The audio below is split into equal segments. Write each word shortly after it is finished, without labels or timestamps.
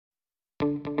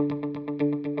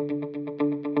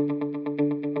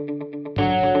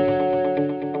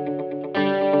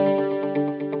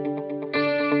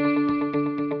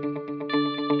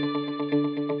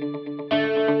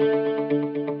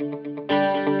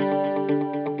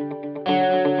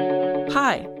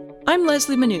Hi, I'm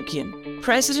Leslie Manukian,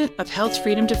 President of Health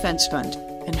Freedom Defense Fund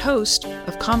and host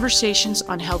of Conversations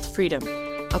on Health Freedom,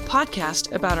 a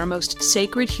podcast about our most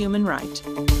sacred human right.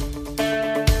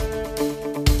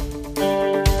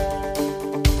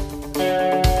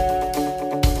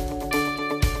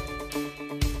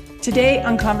 Today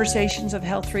on Conversations of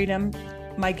Health Freedom,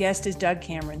 my guest is Doug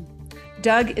Cameron.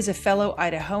 Doug is a fellow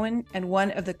Idahoan and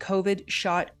one of the COVID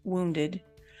shot wounded.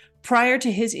 Prior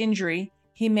to his injury,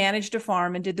 he managed a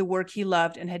farm and did the work he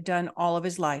loved and had done all of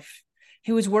his life.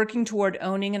 He was working toward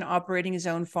owning and operating his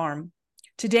own farm.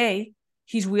 Today,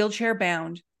 he's wheelchair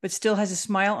bound, but still has a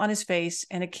smile on his face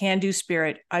and a can-do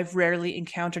spirit I've rarely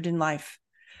encountered in life.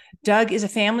 Doug is a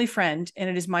family friend, and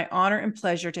it is my honor and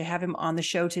pleasure to have him on the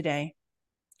show today.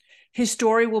 His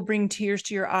story will bring tears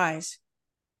to your eyes,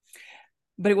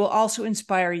 but it will also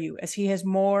inspire you as he has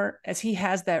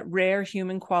that rare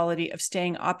human quality of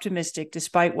staying optimistic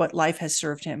despite what life has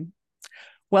served him.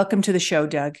 Welcome to the show,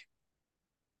 Doug.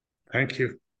 Thank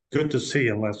you. Good to see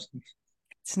you, Leslie.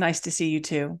 It's nice to see you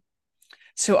too.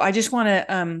 So I just want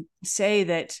to say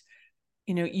that,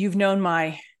 you've known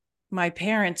my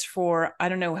parents for, I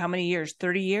don't know how many years,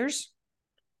 30 years?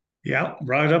 Yeah,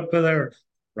 right up there.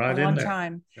 Right a in long there.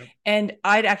 time. Yep. And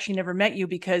I'd actually never met you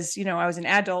because, I was an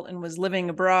adult and was living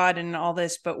abroad and all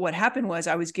this. But what happened was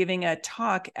I was giving a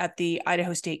talk at the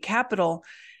Idaho State Capitol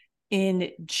in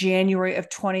January of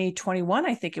 2021,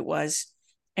 I think it was.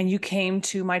 And you came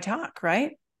to my talk,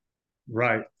 right?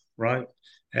 Right.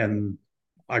 And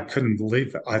I couldn't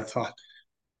believe it. I thought,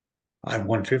 I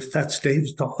wonder if that's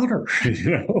Dave's daughter,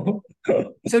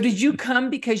 So did you come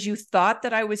because you thought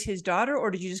that I was his daughter, or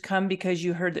did you just come because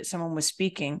you heard that someone was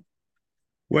speaking?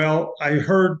 Well, I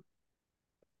heard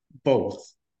both.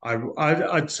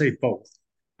 I'd say both.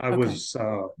 I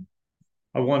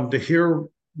wanted to hear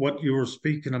what you were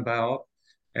speaking about,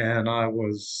 and I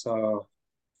was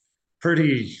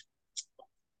pretty,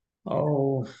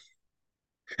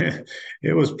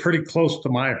 it was pretty close to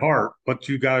my heart what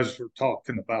you guys were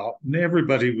talking about. And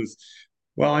everybody was,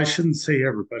 well, I shouldn't say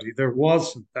everybody, there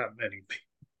wasn't that many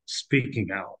people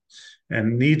speaking out,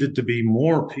 and needed to be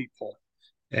more people.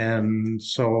 And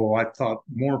so I thought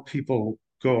more people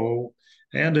go,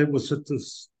 and it was at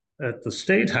the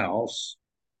State House,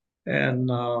 and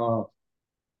Carla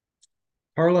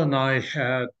and I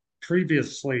had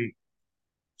previously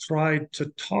tried to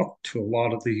talk to a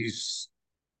lot of these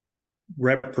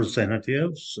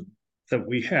representatives that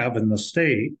we have in the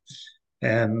state.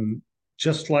 And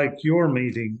just like your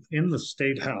meeting in the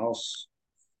State House,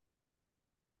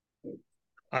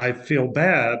 I feel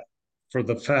bad for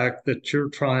the fact that you're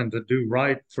trying to do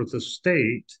right for the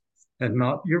state and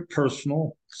not your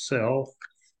personal self.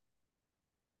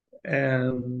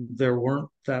 And there weren't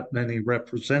that many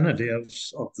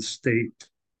representatives of the state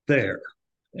there.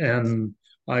 And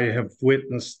I have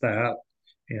witnessed that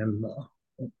in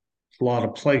a lot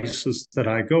of places that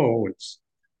I go. It's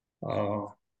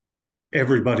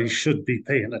everybody should be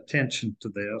paying attention to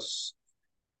this,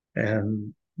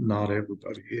 and not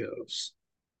everybody is.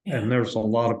 Yeah. And there's a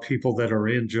lot of people that are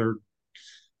injured.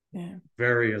 Yeah.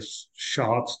 Various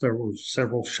shots. There were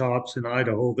several shots in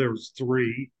Idaho. There was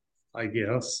 3, I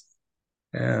guess.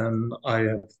 And I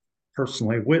have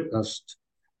personally witnessed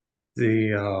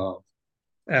the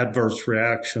adverse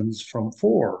reactions from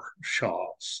 4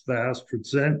 shots.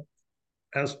 The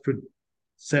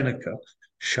AstraZeneca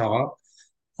shot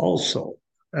also,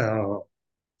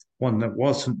 one that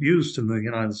wasn't used in the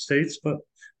United States, but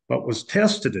was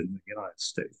tested in the United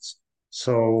States.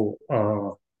 So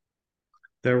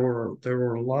there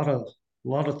were a lot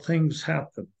of things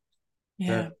happen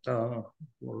that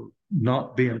were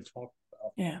not being talked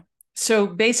about. Yeah. So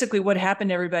basically what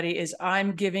happened, everybody, is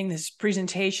I'm giving this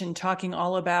presentation talking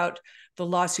all about the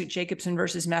lawsuit Jacobson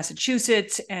versus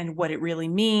Massachusetts and what it really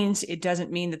means. It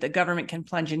doesn't mean that the government can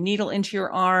plunge a needle into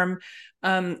your arm,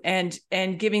 and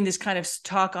giving this kind of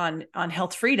talk on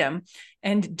health freedom.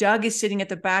 And Doug is sitting at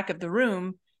the back of the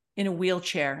room in a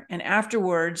wheelchair. And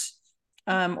afterwards,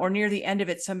 or near the end of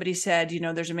it, somebody said,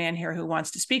 there's a man here who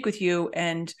wants to speak with you.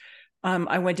 And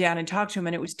I went down and talked to him,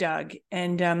 and it was Doug.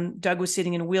 And Doug was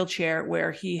sitting in a wheelchair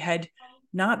where he had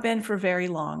not been for very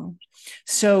long.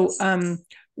 So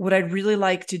what I'd really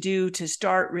like to do to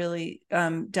start really,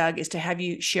 Doug, is to have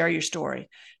you share your story.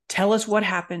 Tell us what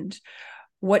happened,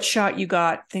 what shot you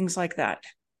got, things like that.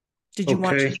 Did you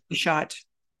want to get the shot?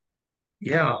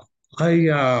 Yeah,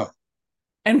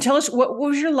 and tell us what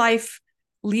was your life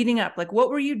leading up? Like, what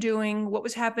were you doing? What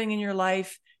was happening in your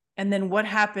life? And then what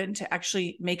happened to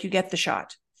actually make you get the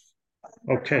shot?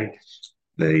 Okay.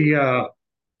 I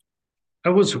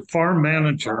was a farm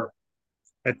manager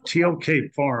at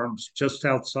TLK Farms, just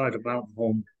outside of Mountain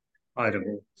Home,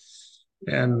 Idaho.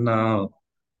 And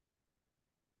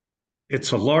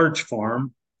it's a large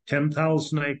farm,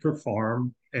 10,000 acre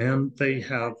farm, and they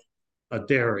have a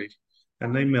dairy,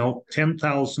 and they milk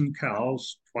 10,000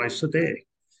 cows twice a day.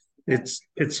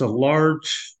 It's a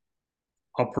large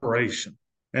operation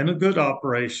and a good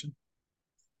operation.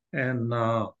 And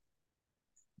I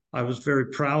was very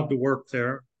proud to work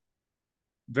there,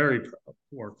 very proud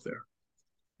to work there.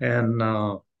 And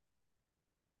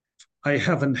I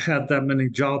haven't had that many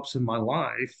jobs in my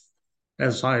life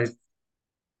as I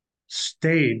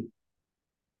stayed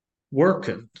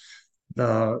working.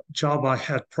 The job I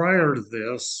had prior to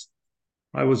this,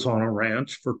 I was on a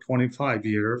ranch for 25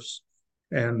 years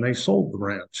and they sold the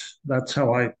ranch. That's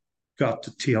how I got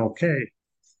to TLK.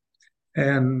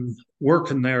 And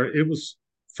working there, it was,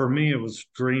 for me, it was a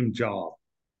dream job.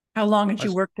 How long did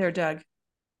you work there, Doug?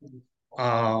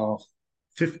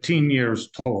 15 years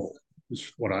total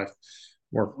is what I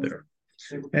worked there.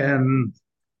 And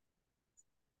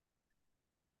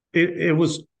it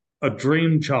was a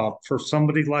dream job for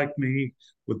somebody like me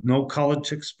with no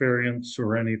college experience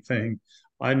or anything.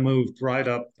 I moved right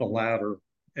up the ladder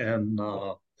and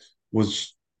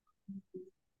was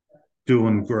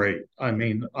doing great. I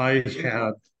mean, I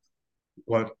had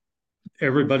what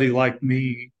everybody like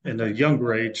me in a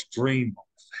younger age dream of,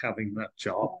 having that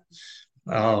job.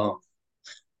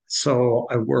 So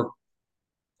I worked.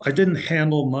 I didn't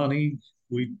handle money.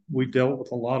 We dealt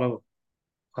with a lot of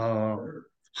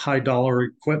high dollar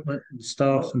equipment and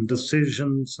stuff and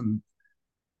decisions and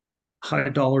high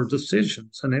dollar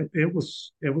decisions. And it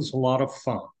was a lot of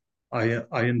fun. I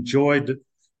enjoyed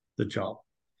the job.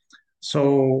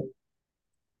 So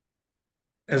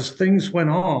as things went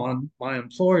on, my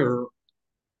employer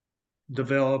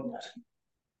developed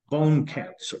bone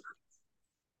cancer.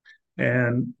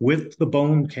 And with the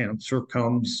bone cancer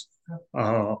comes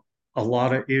a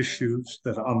lot of issues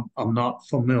that I'm not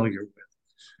familiar with.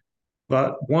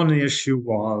 But one issue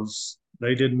was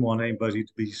they didn't want anybody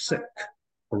to be sick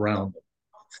around them.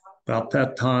 About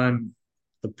that time,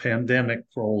 the pandemic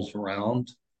rolls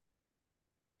around,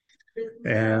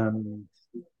 and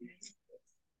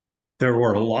there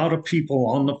were a lot of people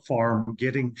on the farm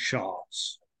getting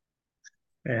shots.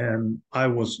 And I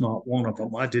was not one of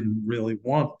them. I didn't really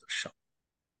want the shot.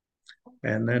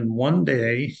 And then one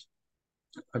day,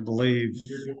 I believe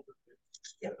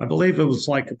it was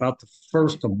like about the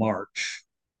 1st of March,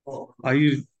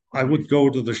 I would go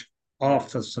to the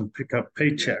office and pick up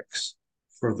paychecks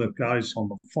for the guys on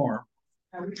the farm.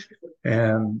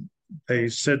 And they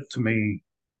said to me,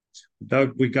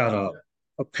 Doug, we got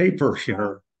a paper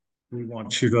here. We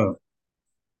want you to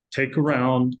take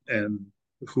around, and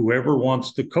whoever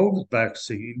wants the COVID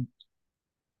vaccine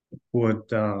would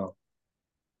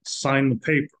sign the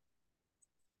paper.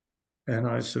 And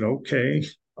I said, okay.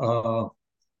 I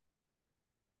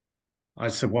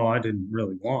said, well, I didn't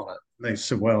really want it. And they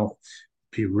said, well,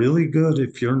 it'd be really good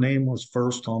if your name was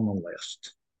first on the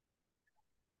list.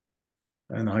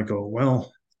 And I go,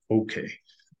 well, okay.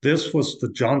 This was the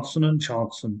Johnson &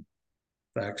 Johnson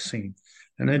vaccine.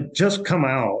 And it just come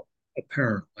out,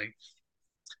 apparently.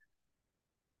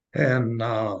 And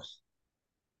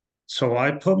so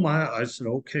I said,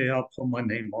 okay, I'll put my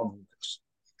name on the list.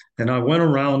 And I went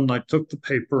around and I took the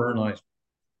paper and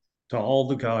to all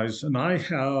the guys, and I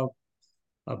have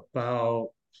about,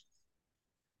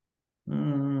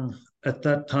 at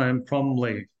that time,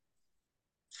 probably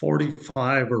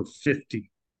 45 or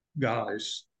 50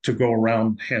 guys to go around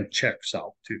and hand checks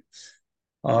out to.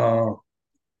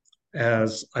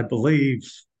 As I believe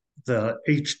the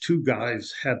H2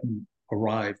 guys hadn't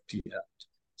arrived yet.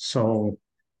 So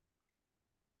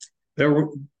there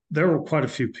were quite a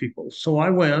few people. So I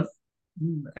went,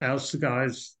 asked the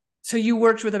guys. So you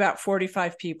worked with about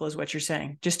 45 people is what you're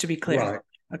saying, just to be clear. Right.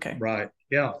 Okay. Right.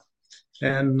 Yeah.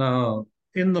 And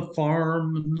in the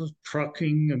farm and the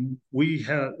trucking, and we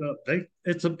had,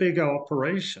 it's a big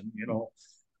operation, you know.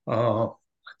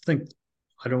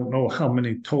 I don't know how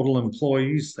many total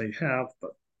employees they have,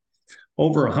 but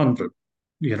over 100,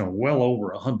 you know, well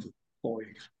over 100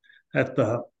 employees at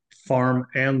the farm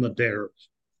and the dairy.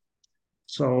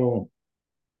 So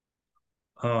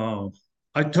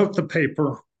I took the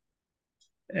paper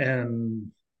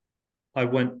and I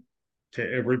went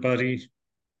to everybody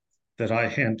that I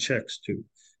hand checks to.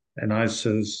 And I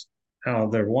says, now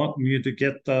they're wanting you to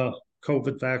get the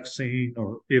COVID vaccine,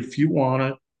 or if you want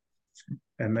it.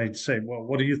 And they'd say, well,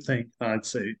 what do you think? And I'd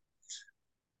say,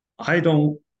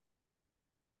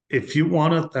 if you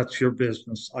want it, that's your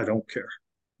business. I don't care.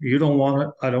 You don't want it,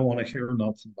 I don't want to hear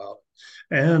nothing about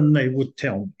it. And they would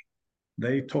tell me.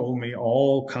 They told me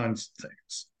all kinds of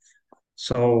things.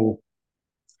 So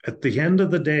at the end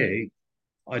of the day,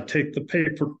 I take the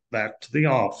paper back to the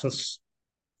office,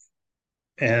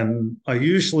 and I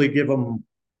usually give them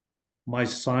my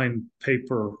signed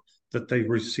paper that they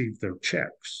received their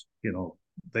checks. You know,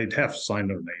 they'd have to sign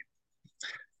their name.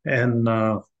 And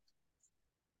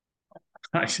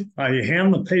I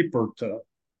hand the paper to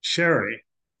Sherry,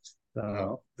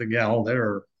 the gal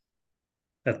there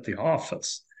at the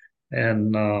office,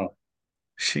 and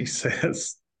she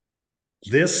says,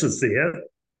 "This is it."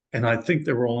 And I think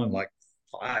there were only like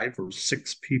 5 or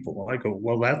 6 people. I go,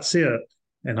 "Well, that's it."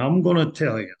 And I'm going to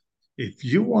tell you, if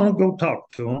you want to go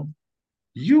talk to them,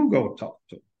 you go talk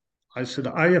to them. I said,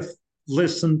 I have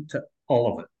listened to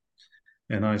all of it.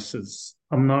 And I says,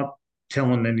 I'm not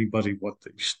telling anybody what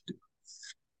they should do.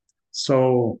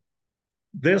 So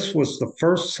this was the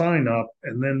first sign up,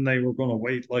 and then they were going to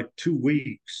wait like 2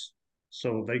 weeks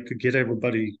so they could get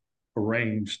everybody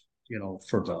arranged, you know,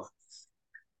 for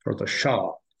the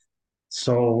shop.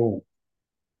 So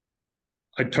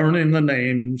I turn in the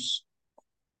names,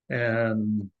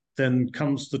 and then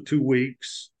comes the 2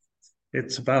 weeks.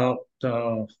 It's about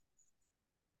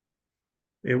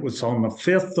it was on the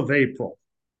 5th of April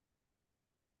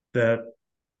that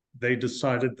they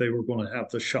decided they were going to have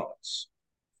the shots.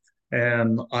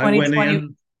 And I went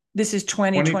in. This is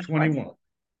 2021.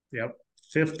 Yep.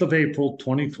 5th of April,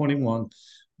 2021.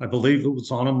 I believe it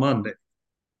was on a Monday.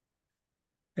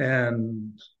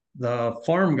 And the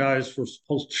farm guys were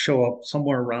supposed to show up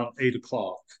somewhere around 8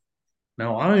 o'clock.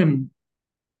 Now I am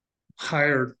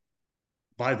hired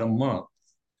by the month.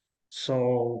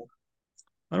 So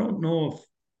I don't know if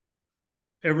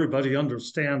everybody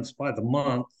understands by the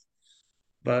month,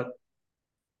 but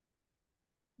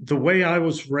the way I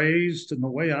was raised and the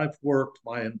way I've worked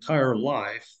my entire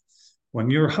life, when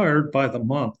you're hired by the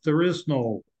month, there is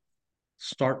no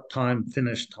start time,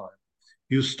 finish time.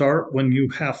 You start when you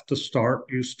have to start.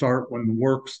 You start when the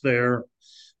work's there.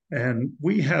 And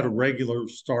we had a regular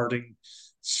starting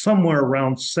somewhere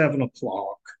around 7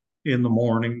 o'clock in the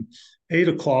morning, 8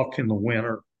 o'clock in the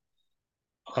winter.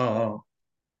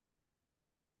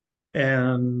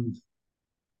 And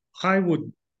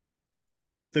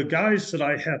the guys that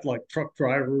I had like truck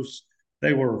drivers,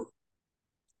 they were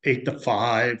 8 to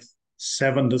 5,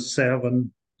 7 to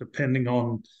 7, depending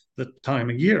on the time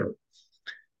of year.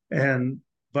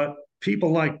 But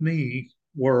people like me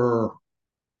were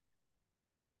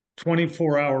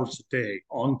 24 hours a day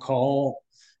on call.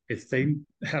 If they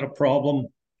had a problem,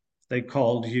 they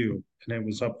called you, and it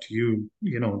was up to you,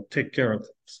 you know, take care of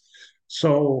things.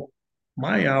 So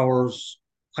my hours,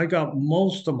 I got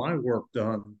most of my work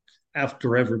done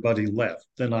after everybody left.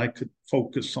 Then I could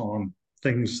focus on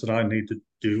things that I needed to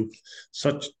do,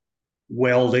 such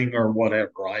welding or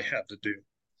whatever I had to do.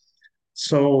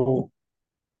 So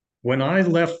when I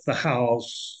left the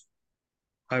house,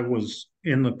 I was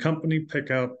in the company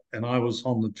pickup, and I was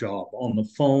on the job, on the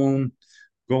phone,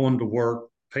 going to work,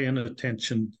 paying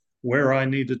attention where I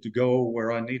needed to go,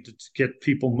 where I needed to get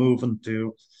people moving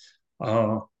to.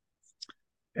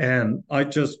 And I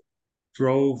just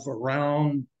drove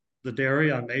around the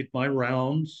dairy. I made my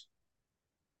rounds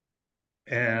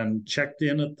and checked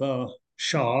in at the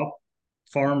shop,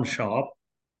 farm shop,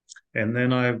 and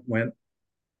then I went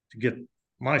to get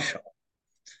my shop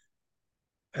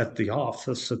at the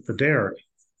office at the dairy.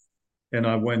 And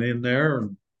I went in there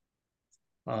and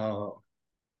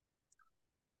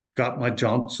got my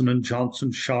Johnson and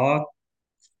Johnson shot.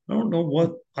 I don't know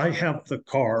what, I have the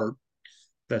card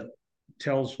that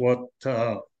tells what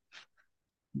the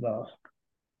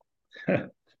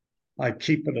I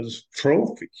keep it as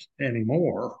trophy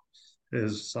anymore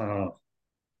is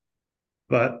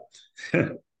but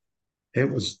it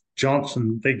was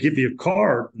Johnson. They give you a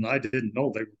card, and I didn't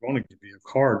know they were going to give you a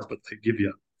card, but they give you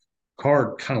a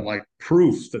card kind of like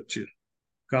proof that you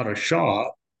got a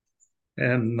shot.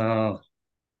 And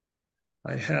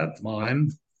I had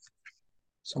mine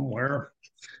somewhere.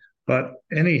 But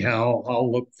anyhow,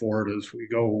 I'll look for it as we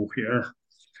go here.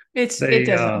 It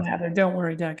doesn't matter. Don't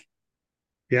worry, Doug.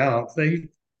 Yeah,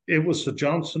 it was the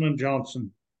Johnson and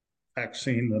Johnson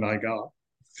vaccine that I got.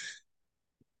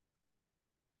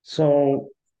 So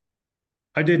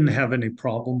I didn't have any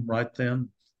problem right then.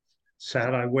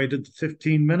 I waited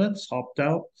 15 minutes, hopped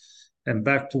out, and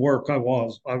back to work I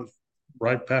was. I was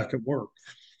right back at work.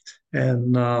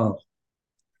 And I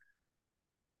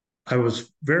was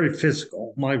very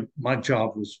physical. My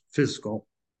job was physical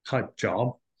type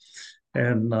job.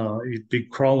 And you'd be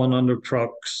crawling under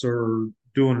trucks or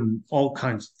doing all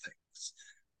kinds of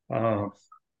things.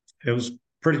 It was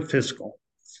pretty physical.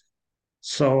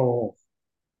 So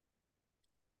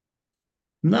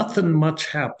nothing much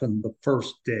happened the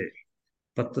first day,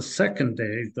 but the second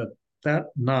day, that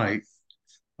night,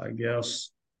 I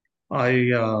guess,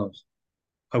 I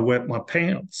I wet my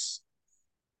pants,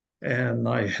 and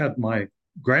I had my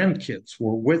grandkids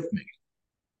were with me,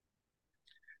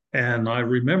 and I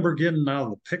remember getting out of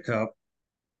the pickup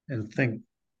and think,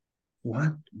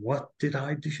 what did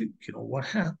I do? What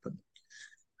happened?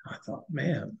 I thought,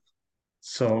 man.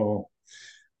 So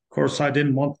of course I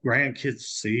didn't want grandkids to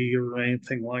see or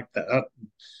anything like that.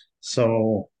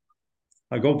 So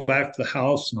I go back to the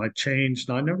house and I changed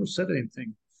and I never said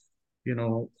anything.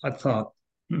 I thought,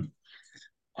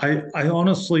 I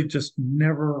honestly just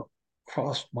never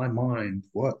crossed my mind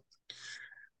what.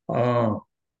 Uh,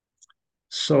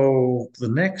 so the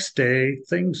next day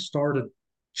things started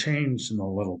changing a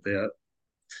little bit,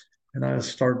 and I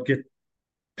started getting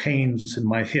pains in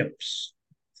my hips,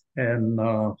 and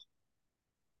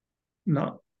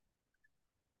not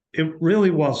it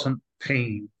really wasn't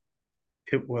pain.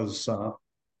 It was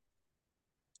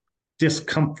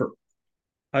discomfort.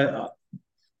 I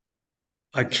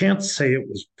I can't say it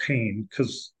was pain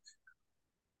because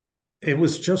it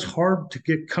was just hard to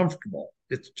get comfortable.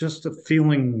 It's just a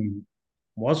feeling,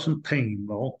 wasn't pain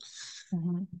though.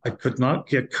 Mm-hmm. I could not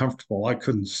get comfortable. I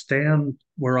couldn't stand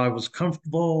where I was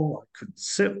comfortable. I couldn't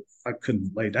sit. I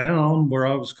couldn't lay down where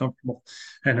I was comfortable.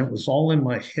 And it was all in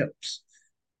my hips.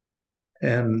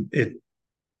 And it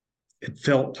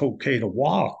felt okay to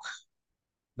walk.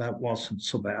 That wasn't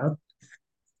so bad.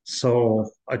 So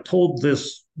I told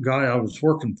this guy I was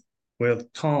working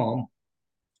with, Tom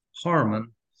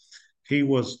Harmon, he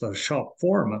was the shop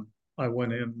foreman. I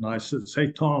went in and I says,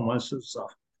 "Hey, Tom," I says,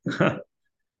 that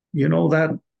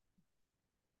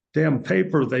damn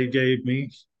paper they gave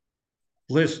me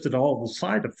listed all the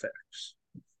side effects.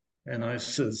 And I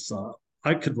says,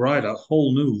 I could write a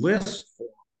whole new list for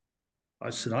them. I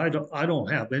said, I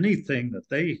don't have anything that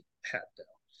they had down.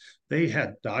 They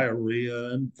had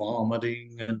diarrhea and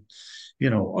vomiting and,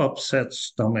 upset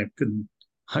stomach. And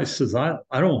I says, I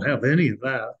don't have any of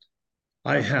that.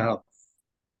 I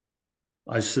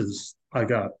says, I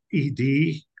got ED,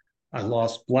 I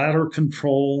lost bladder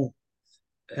control,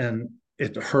 and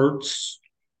it hurts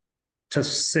to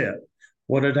sit.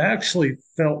 What it actually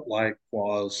felt like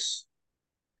was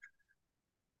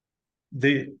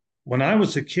when I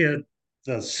was a kid,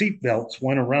 the seat belts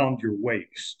went around your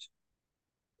waist.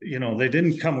 They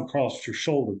didn't come across your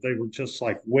shoulder. They were just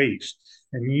like waist.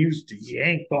 And you used to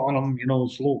yank on them,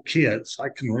 as little kids. I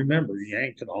can remember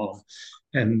yanking on them.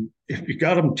 And if you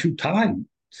got them too tight,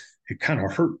 it kind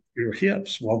of hurt your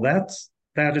hips. Well, that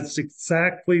is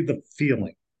exactly the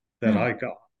feeling that I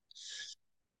got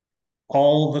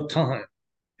all the time.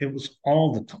 It was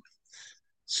all the time.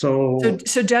 So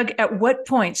Doug, at what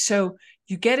point? So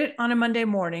you get it on a Monday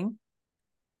morning.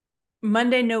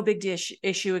 Monday, no big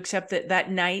issue, except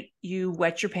that night you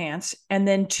wet your pants. And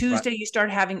then Tuesday, right, you start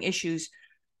having issues.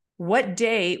 What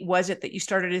day was it that you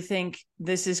started to think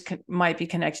this might be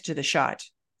connected to the shot?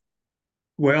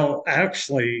 Well,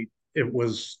 actually, it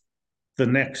was the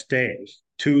next day,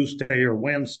 Tuesday or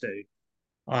Wednesday.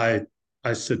 I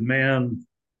said, man,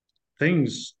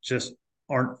 things just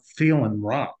aren't feeling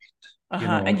right.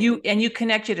 Uh-huh. And you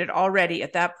connected it already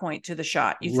at that point to the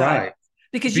shot. You right. Thought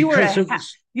because you were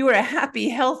a happy,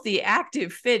 healthy,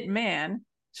 active, fit man,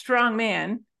 strong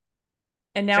man.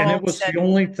 And now it was the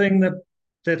only thing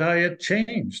that I had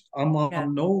changed. I'm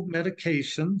on no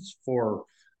medications for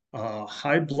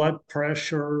high blood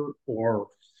pressure or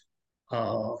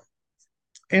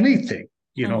anything.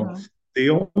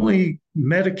 The only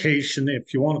medication,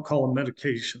 if you want to call a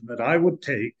medication, that I would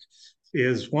take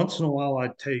is once in a while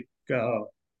I'd take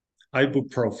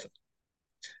ibuprofen.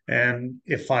 And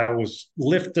if I was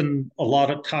lifting a lot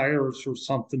of tires or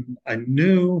something, I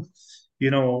knew,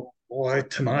 boy,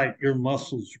 tonight your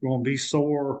muscles are going to be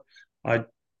sore. I'd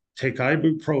take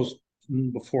ibuprofen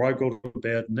before I go to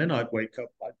bed, and then I'd wake up,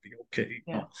 I'd be okay.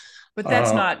 Yeah. But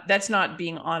that's not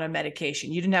being on a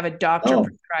medication. You didn't have a doctor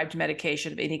prescribed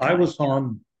medication of any kind. I was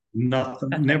on nothing,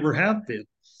 never have been.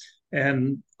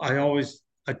 And I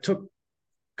took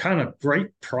kind of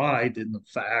great pride in the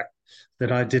fact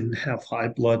that I didn't have high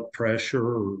blood pressure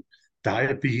or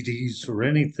diabetes or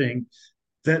anything,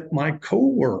 that my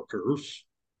coworkers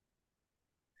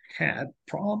had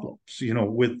problems,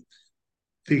 with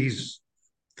these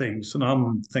things. And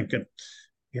I'm thinking,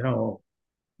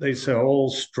 they say, oh,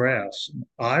 stress.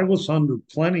 I was under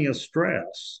plenty of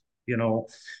stress.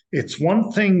 It's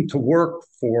one thing to work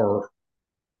for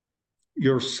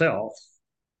yourself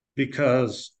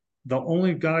because the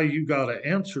only guy you got to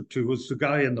answer to is the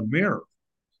guy in the mirror.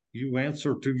 You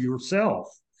answer to yourself.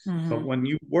 Mm-hmm. But when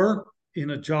you work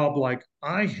in a job like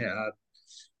I had,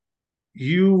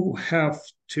 you have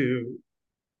to,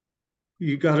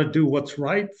 you got to do what's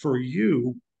right for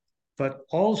you, but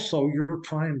also you're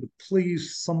trying to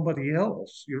please somebody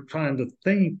else. You're trying to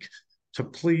think to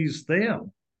please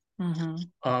them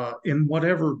in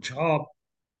whatever job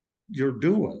you're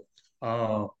doing.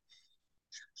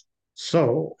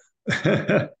 So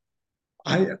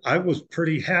I was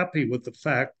pretty happy with the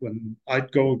fact when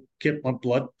I'd go get my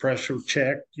blood pressure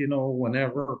checked,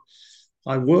 whenever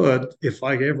I would, if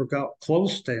I ever got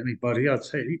close to anybody, I'd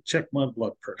say, hey, check my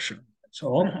blood pressure.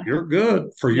 So you're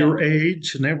good for Yeah. your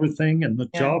age and everything, and the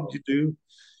job you do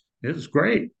is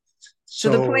great. So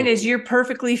the point is, you're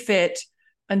perfectly fit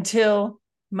until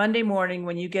Monday morning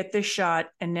when you get this shot,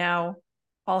 and now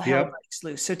all hell breaks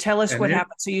loose. So tell us what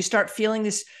happened. So you start feeling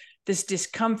this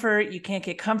discomfort. You can't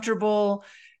get comfortable.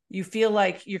 You feel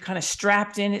like you're kind of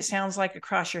strapped in, it sounds like,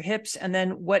 across your hips. And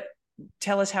then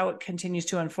tell us how it continues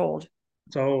to unfold.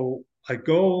 So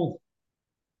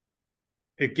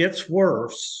it gets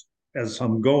worse as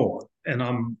I'm going, and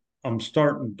I'm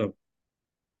starting to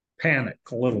panic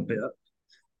a little bit.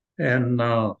 And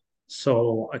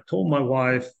so I told my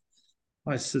wife,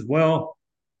 I said, well,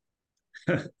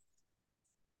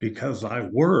 because I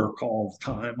work all the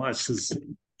time, I says,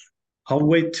 I'll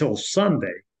wait till Sunday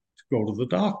to go to the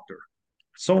doctor.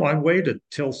 So I waited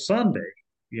till Sunday,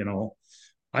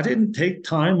 I didn't take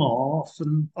time off,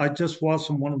 and I just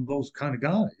wasn't one of those kind of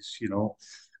guys,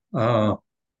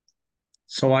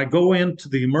 So I go into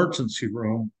the emergency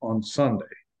room on Sunday,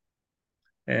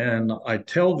 and I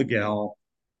tell the gal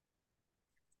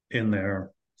in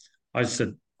there, I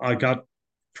said, I got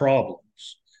problems.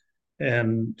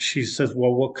 And she says,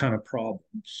 well, what kind of problems?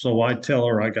 So I tell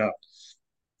her I got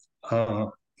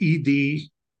ED,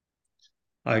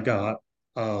 I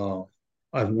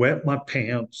wet my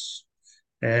pants,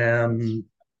 and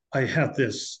I have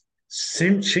this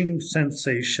cinching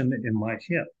sensation in my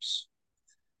hips.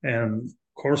 And of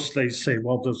course they say,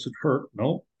 well, does it hurt?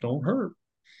 No, don't hurt.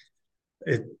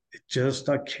 It just,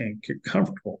 I can't get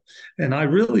comfortable. And I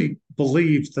really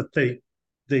believe that they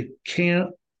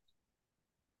can't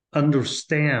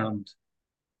understand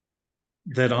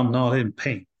that I'm not in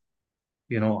pain.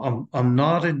 I'm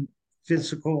not in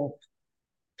physical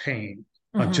pain.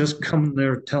 I just come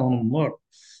there telling them, look,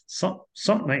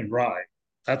 something ain't right.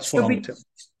 That's what I'm telling.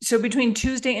 So between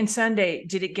Tuesday and Sunday,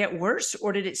 did it get worse,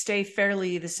 or did it stay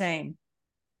fairly the same?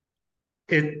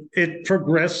 It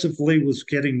progressively was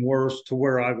getting worse to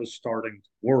where I was starting to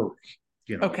worry.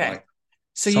 Okay. Like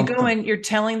so you go in, you're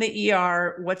telling the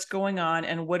ER what's going on,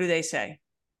 and what do they say?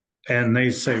 And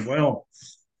they say, well,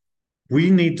 we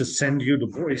need to send you to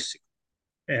Boise.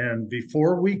 And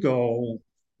before we go,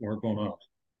 we're going to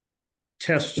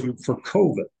test you for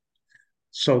COVID.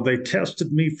 So they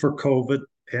tested me for COVID,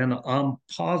 and I'm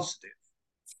positive.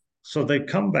 So they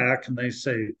come back and they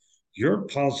say, you're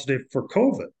positive for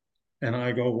COVID. And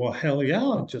I go, well, hell yeah,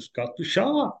 I just got the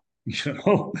shot,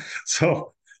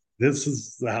 So this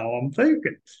is how I'm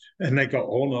thinking. And they go,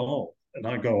 oh no. And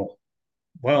I go,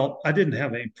 well, I didn't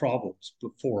have any problems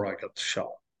before I got the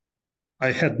shot.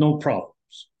 I had no problems.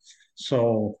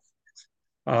 So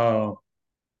I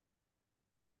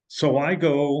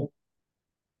go,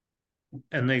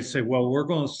 and they say, well, we're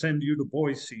going to send you to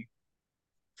Boise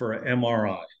for an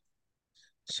MRI.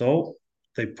 So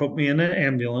they put me in an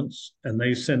ambulance, and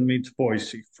they send me to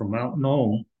Boise. From Mountain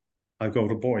Home, I go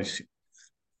to Boise.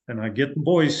 And I get to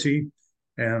Boise,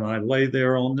 and I lay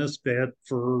there on this bed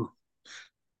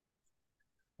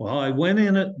I went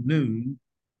in at noon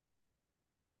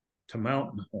to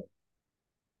Mountain Home.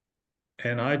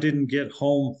 And I didn't get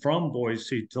home from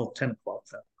Boise till 10 o'clock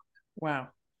that night. Wow.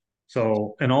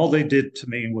 So, and all they did to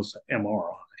me was an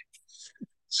MRI.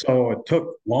 So it took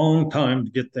a long time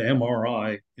to get the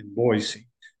MRI in Boise.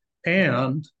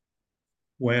 And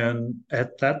when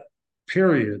at that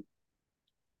period,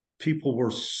 people were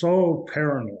so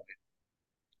paranoid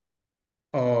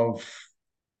of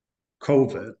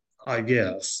COVID, I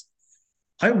guess,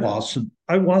 I wasn't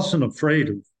afraid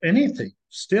of anything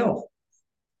still.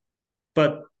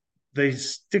 But they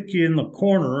stick you in the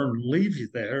corner and leave you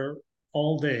there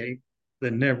all day.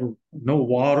 No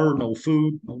water, no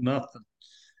food, no nothing.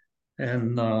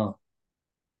 And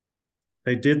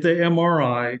they did the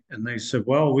MRI, and they said,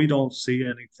 well, we don't see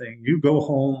anything. You go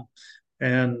home,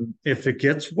 and if it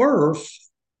gets worse,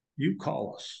 you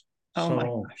call us. Oh my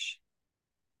gosh.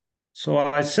 So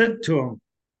I said to him,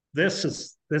 this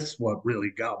is what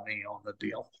really got me on the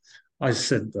deal. I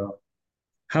said,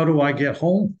 how do I get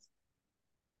home?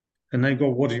 And they go,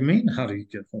 what do you mean, how do you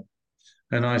get home?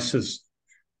 And I says,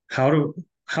 how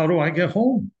do I get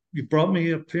home? You brought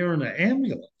me up here in an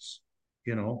ambulance.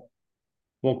 you know,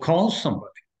 well, call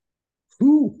somebody.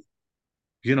 Who?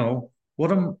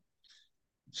 What am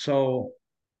so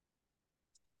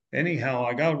anyhow,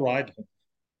 I got a ride home.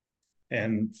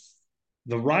 And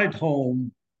the ride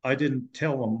home, I didn't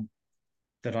tell them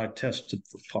that I tested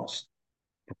for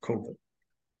COVID.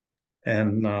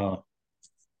 And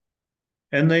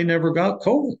they never got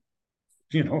COVID,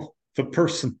 the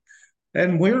person.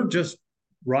 And we're just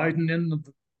riding in the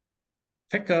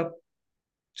pickup,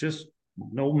 just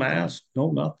no mask,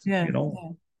 no nothing, Yeah.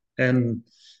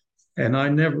 And I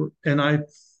never, and I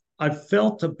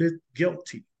felt a bit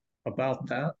guilty about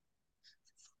that,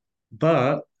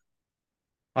 but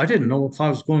I didn't know if I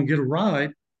was going to get a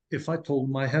ride if I told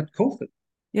them I had COVID.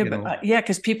 Yeah,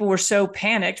 because people were so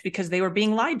panicked because they were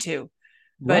being lied to.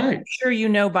 But Right. I'm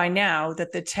sure by now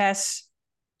that the tests,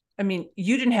 I mean,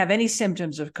 you didn't have any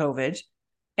symptoms of COVID,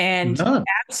 and None.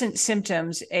 absent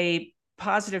symptoms, a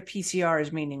positive PCR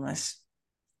is meaningless.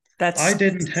 I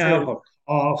didn't have a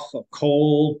cough, a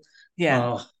cold,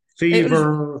 yeah,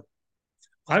 fever.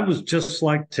 I was just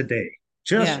like today,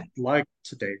 like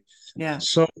today. Yeah.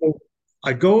 So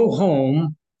I go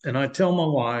home and I tell my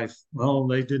wife, well,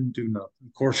 they didn't do nothing.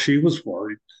 Of course, she was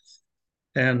worried.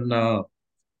 And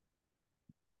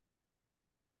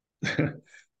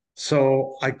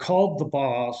so I called the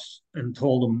boss and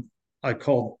told him, I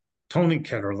called Tony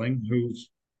Ketterling, who's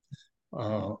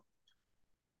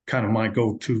kind of my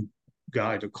go-to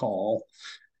guy to call,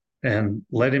 and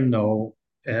let him know.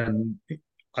 And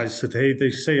I said, hey,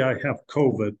 they say I have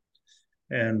COVID.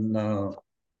 And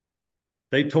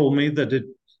they told me that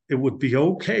it would be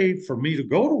okay for me to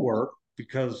go to work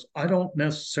because I don't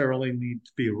necessarily need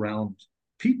to be around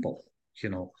people.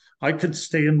 I could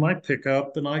stay in my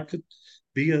pickup and I could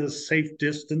be a safe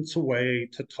distance away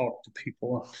to talk to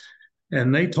people.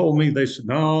 And they told me, they said,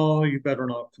 no, you better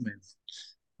not come in.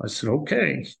 I said,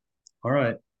 okay, all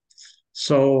right.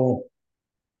 So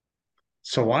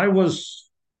I was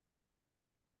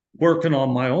working on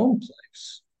my own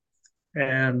place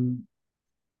and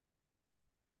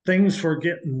things were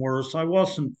getting worse. I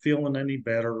wasn't feeling any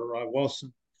better. I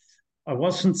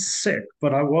wasn't sick,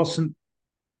 but I wasn't,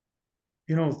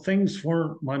 things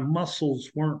weren't, my muscles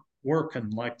weren't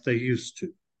working like they used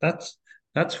to. That's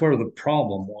where the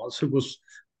problem was. It was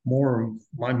more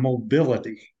my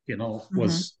mobility,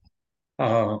 was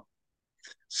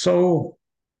so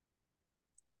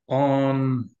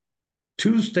on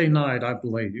Tuesday night, I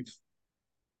believe,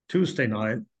 Tuesday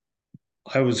night,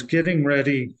 I was getting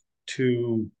ready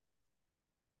to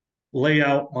lay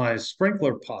out my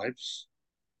sprinkler pipes,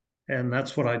 and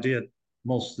that's what I did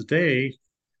most of the day.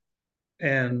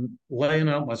 And laying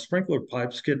out my sprinkler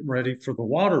pipes, getting ready for the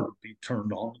water to be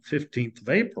turned on the 15th of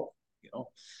April,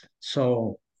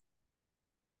 So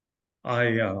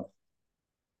I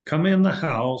come in the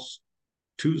house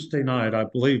Tuesday night, I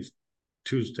believe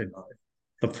Tuesday night,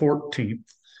 the 14th.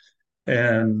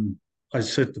 And I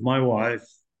said to my wife,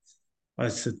 I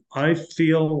said, I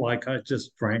feel like I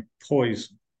just drank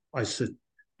poison. I said,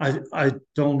 I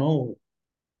don't know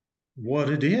what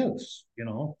it is,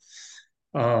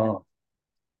 Uh,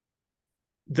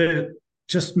 there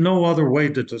just no other way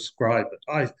to describe it.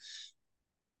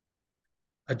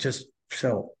 I just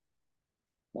felt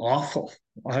awful.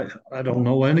 I don't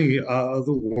know any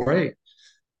other way.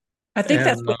 I think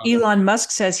that's what Elon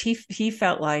Musk says he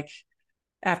felt like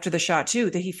after the shot too,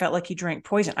 that he felt like he drank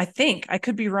poison. I think, I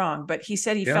could be wrong, but he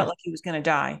said he felt like he was going to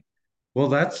die.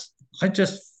 Well,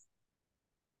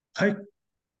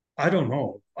 I don't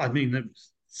know. I mean,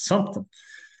 it's something.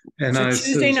 And so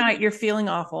Tuesday night, you're feeling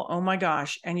awful. Oh my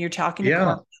gosh. And you're talking to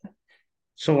Carla.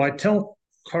 So I tell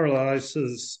Carla, I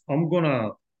says, I'm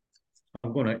gonna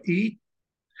eat,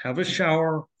 have a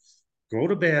shower, go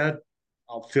to bed.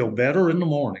 I'll feel better in the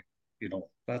morning.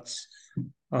 That's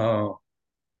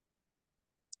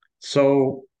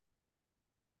so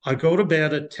I go to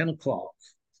bed at 10 o'clock.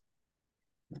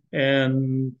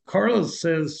 And Carla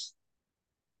says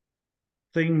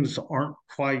things aren't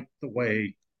quite the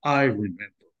way I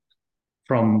remember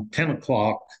from 10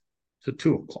 o'clock to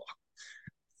 2 o'clock.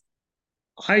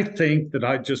 I think that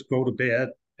I just go to bed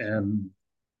and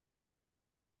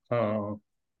go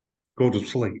to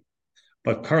sleep.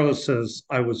 But Carla says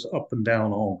I was up and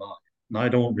down all night. And I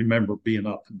don't remember being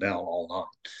up and down all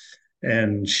night.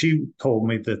 And she told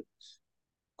me that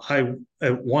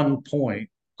at one point,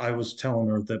 I was telling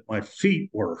her that my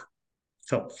feet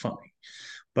felt funny,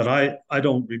 but I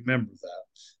don't remember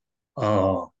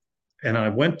that. And I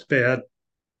went to bed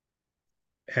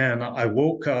and I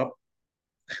woke up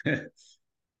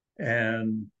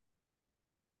and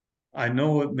I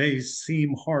know it may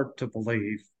seem hard to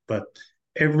believe, but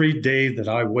every day that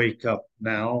I wake up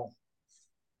now,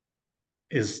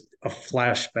 is a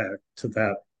flashback to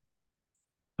that,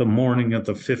 the morning of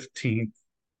the 15th.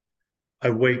 I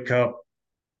wake up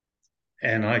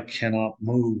and I cannot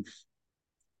move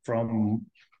from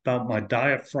about my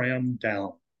diaphragm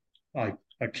down. I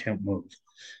can't move.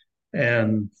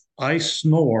 And I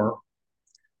snore.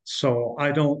 So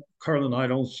Carla and I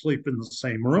don't sleep in the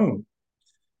same room.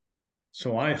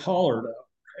 So I hollered out,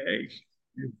 "Hey,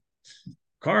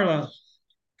 Carla,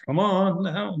 come on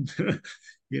now,"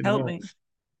 Help me.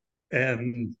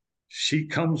 and she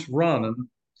comes running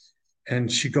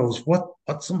and she goes,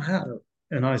 what's the matter?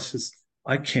 And I says,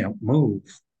 "I can't move."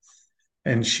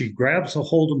 And she grabs a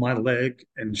hold of my leg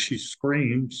and she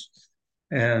screams,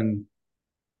 and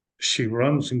she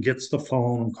runs and gets the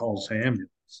phone and calls the ambulance.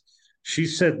 She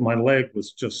said my leg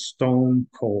was just stone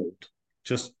cold,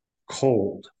 just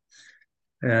cold.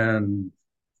 And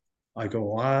I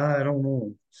go, "I don't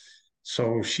know."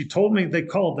 So she told me they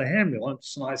called the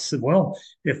ambulance. And I said, "Well,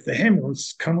 if the ambulance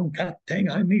is coming, God dang,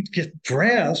 I need to get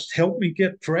dressed. Help me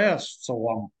get dressed so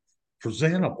I'm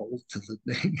presentable to the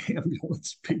dang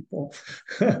ambulance people."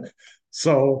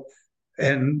 So,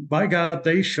 and by God,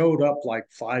 they showed up like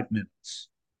 5 minutes.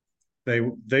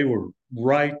 They were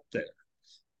right there.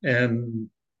 And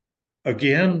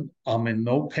again, I'm in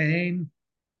no pain.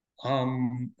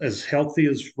 I'm as healthy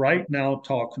as right now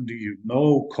talking to you.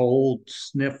 No cold,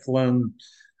 sniffling,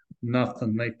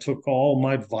 nothing. They took all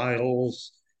my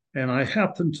vitals. And I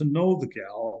happened to know the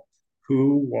gal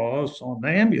who was on the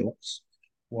ambulance,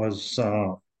 was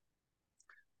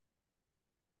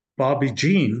Bobby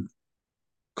Jean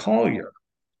Collier.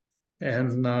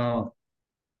 And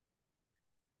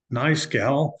nice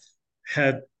gal,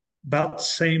 had about the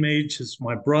same age as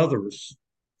my brother's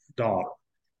daughter,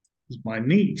 my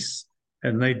niece,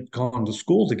 and they'd gone to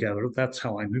school together. That's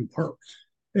how I knew her.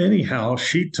 Anyhow,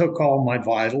 she took all my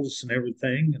vitals and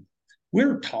everything. And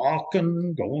we're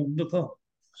talking, going to the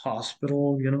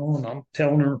hospital, and I'm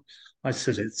telling her, I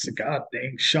said, "It's a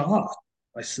goddamn shot."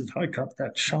 I said, "I got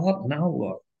that shot, now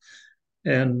look."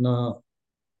 And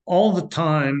all the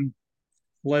time,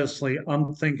 Leslie,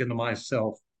 I'm thinking to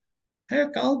myself,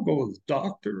 heck, I'll go to the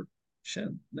doctor.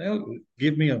 They'll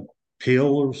give me a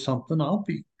pill or something. I'll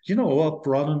be, up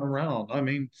running around. I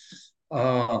mean,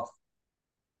 I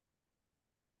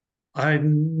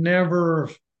never,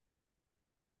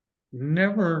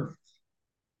 never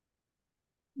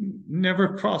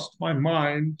crossed my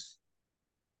mind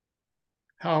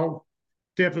how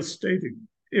devastating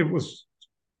it was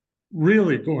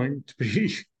really going to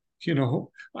be.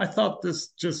 I thought this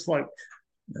just like,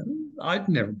 I'd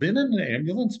never been in an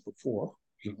ambulance before,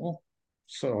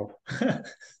 so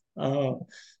uh,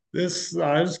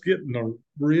 I was getting a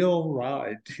real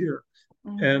ride here.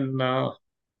 And I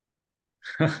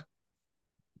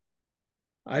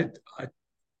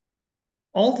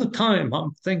all the time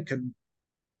I'm thinking,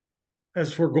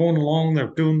 as we're going along there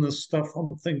doing this stuff,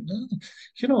 I'm thinking,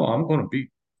 I'm going to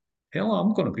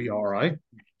be all right.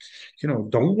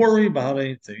 Don't worry about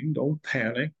anything. Don't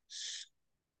panic.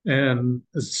 And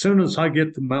as soon as I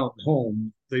get to Mountain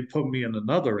Home, they put me in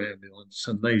another ambulance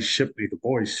and they ship me to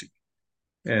Boise.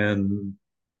 And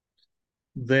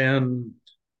then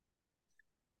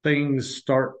things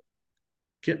start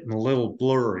getting a little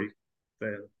blurry.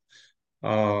 Then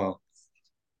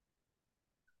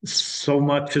so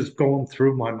much is going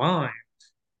through my mind.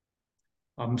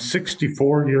 I'm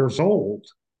 64 years old,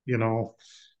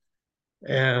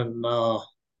 and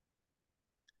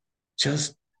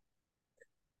just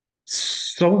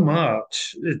so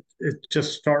much. It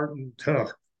just starting to.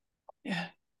 Yeah.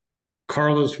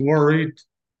 Carla's worried.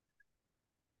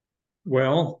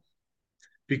 Well,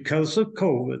 because of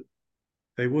COVID,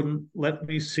 they wouldn't let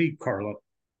me see Carla,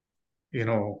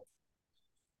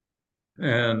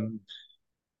 and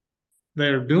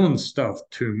they're doing stuff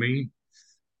to me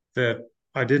that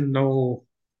I didn't know.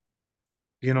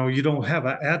 You don't have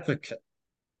an advocate.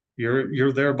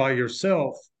 You're there by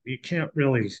yourself. You can't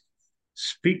really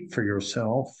speak for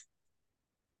yourself.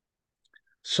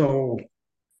 So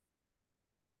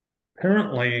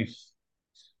apparently,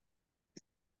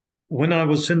 when I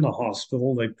was in the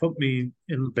hospital, they put me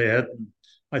in the bed. And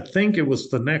I think it was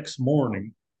the next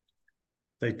morning,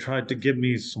 they tried to give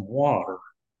me some water.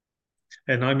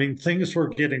 And I mean, things were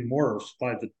getting worse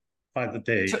by the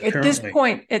day. So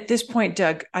apparently. at this point,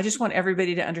 Doug, I just want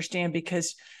everybody to understand,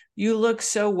 because you look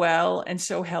so well and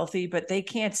so healthy, but they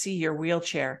can't see your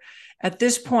wheelchair. At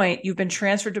this point, you've been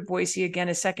transferred to Boise again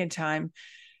a second time,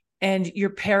 and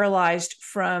you're paralyzed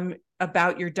from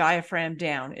about your diaphragm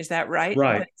down. Is that right?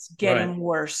 Right. But it's getting right.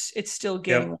 worse. It's still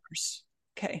getting worse.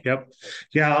 Okay. Yep.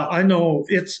 Yeah, I know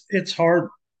it's hard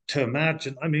to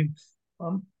imagine. I mean,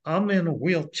 I'm I'm in a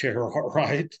wheelchair, all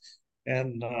right.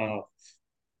 And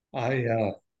I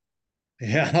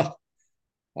yeah,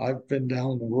 I've been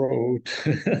down the road.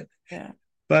 Yeah.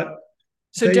 But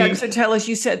So Doug, they so tell us,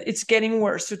 you said it's getting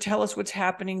worse. So tell us what's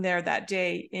happening there that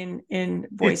day in it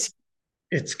Boise.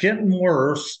 it's getting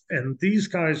worse, and these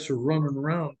guys are running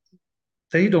around.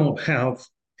 They don't have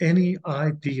any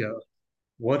idea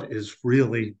what is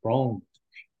really wrong.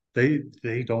 They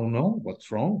don't know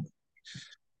what's wrong.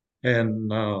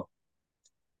 And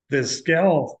this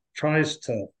gal tries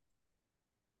to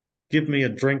give me a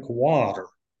drink of water,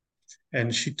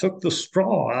 and she took the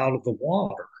straw out of the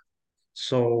water.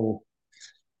 So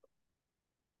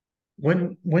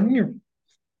when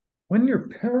you're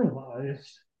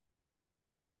paralyzed,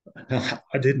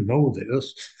 I didn't know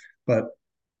this, but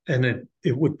and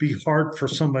it would be hard for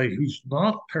somebody who's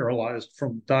not paralyzed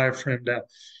from diaphragm down.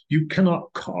 You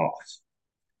cannot cough.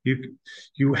 You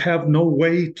you have no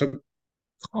way to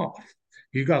cough.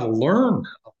 You got to learn.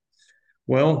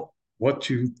 Well, what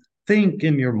you think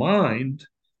in your mind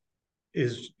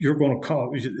is you're going to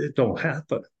cough. It don't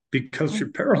happen because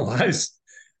you're paralyzed,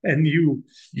 and you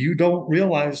don't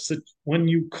realize that when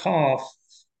you cough,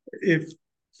 if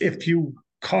if you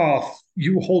cough,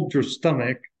 you hold your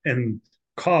stomach and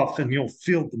cough, and you'll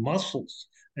feel the muscles,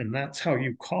 and that's how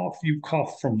you cough. You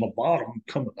cough from the bottom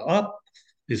coming up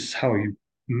is how you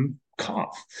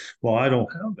cough. Well, I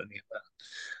don't have any of that.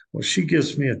 Well, she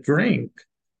gives me a drink,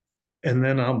 and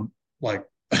then I'm like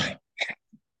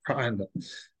trying to,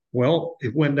 well,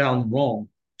 it went down the wrong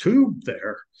tube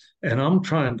there, and I'm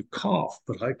trying to cough,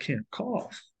 but I can't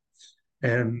cough.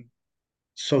 And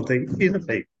so they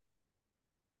innovate.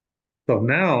 So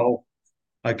now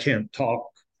I can't talk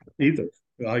either.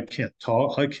 I can't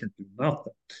talk. I can't do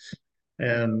nothing.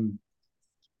 And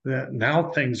that now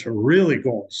things are really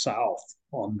going south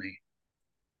on me.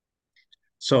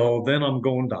 So then I'm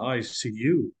going to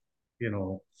ICU, you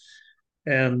know,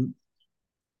 and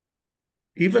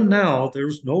even now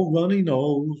there's no runny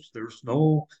nose, there's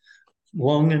no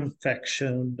lung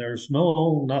infection, there's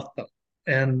no nothing.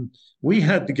 And we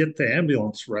had to get the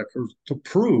ambulance records to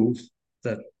prove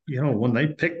that, when they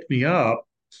picked me up,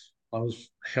 I was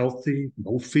healthy,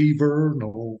 no fever,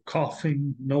 no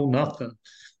coughing, no nothing.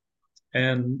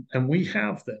 And we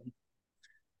have them.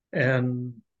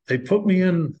 And they put me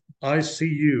in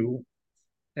ICU,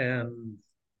 and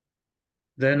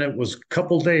then it was a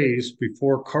couple days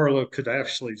before Carla could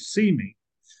actually see me,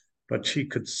 but she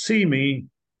could see me.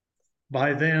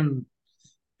 By then,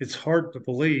 it's hard to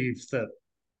believe that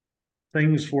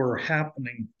things were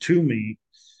happening to me.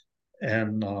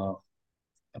 And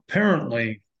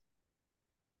apparently,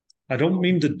 I don't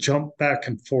mean to jump back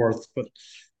and forth, but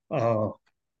uh,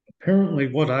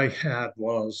 apparently, what I had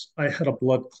was I had a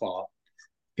blood clot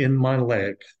in my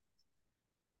leg.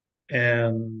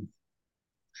 And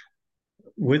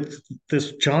with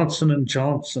this Johnson and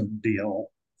Johnson deal,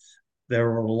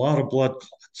 there were a lot of blood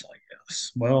clots, I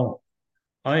guess. Well,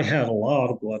 I had a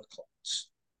lot of blood clots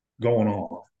going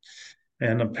on.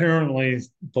 And apparently,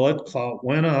 blood clot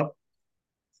went up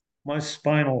my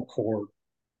spinal cord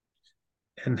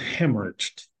and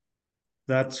hemorrhaged.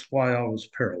 That's why I was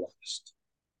paralyzed.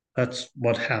 That's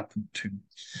what happened to me.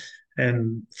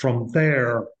 And from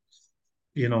there,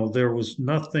 there was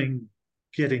nothing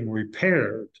getting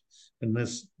repaired. And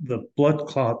the blood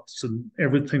clots and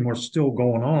everything were still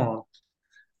going on.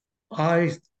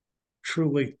 I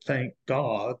truly thank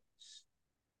God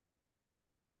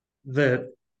that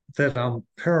I'm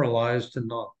paralyzed and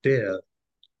not dead.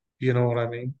 You know what I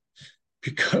mean?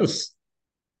 Because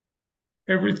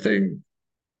everything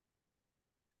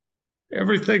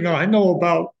everything I know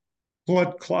about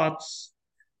blood clots,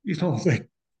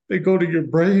 they go to your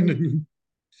brain, and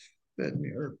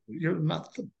then you're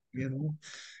nothing,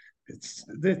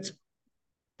 It's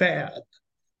bad.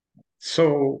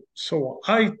 So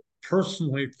I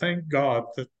personally thank God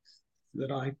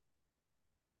that I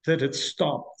that it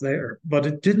stopped there, but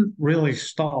it didn't really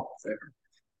stop there,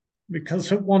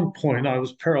 because at one point I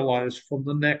was paralyzed from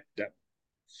the neck down,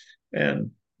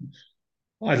 and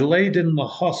I laid in the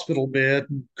hospital bed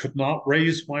and could not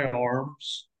raise my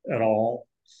arms at all.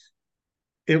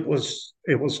 It was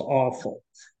awful.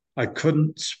 I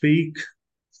couldn't speak.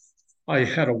 I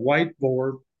had a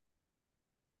whiteboard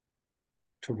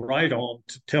to write on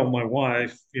to tell my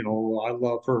wife, I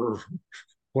love her,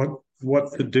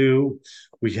 what to do.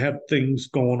 We had things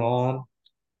going on.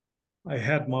 I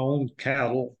had my own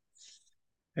cattle,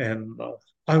 and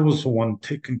I was the one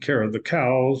taking care of the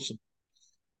cows.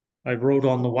 I wrote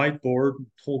on the whiteboard and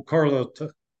told Carla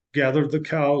to gather the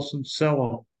cows and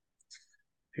sell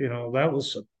them. That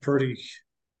was a pretty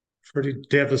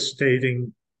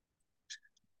devastating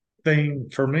thing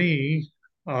for me,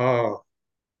 uh,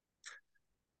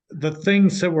 the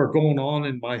things that were going on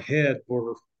in my head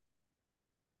were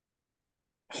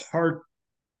hard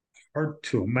hard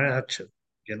to imagine,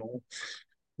 you know.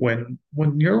 When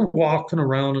you're walking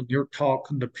around and you're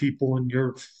talking to people and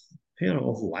you're,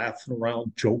 laughing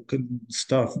around, joking and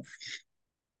stuff,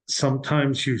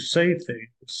 sometimes you say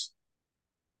things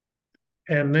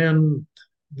and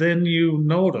then you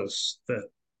notice that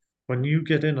when you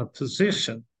get in a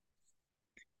position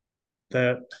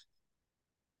that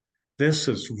this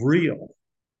is real,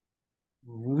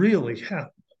 really happening.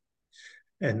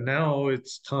 And now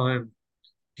it's time,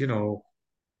 you know,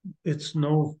 it's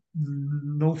no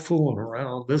fooling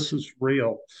around. This is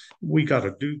real. We got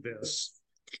to do this.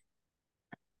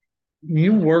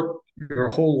 You work your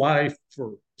whole life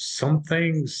for some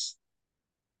things,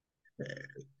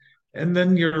 and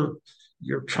then you're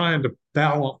trying to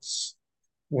balance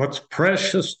what's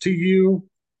precious to you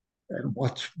and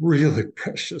what's really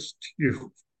precious to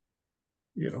you,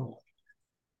 you know.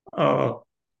 Uh,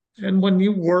 and when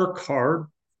you work hard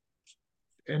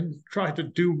and try to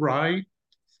do right,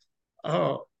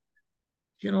 uh,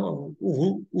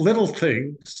 little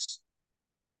things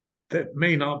that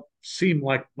may not seem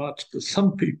like much to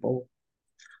some people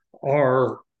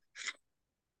are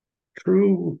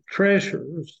true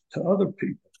treasures to other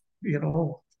people, you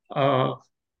know.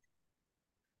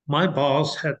 My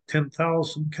boss had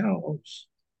 10,000 cows.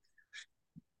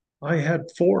 I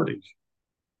had 40.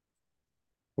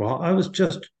 Well, I was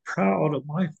just proud of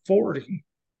my 40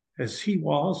 as he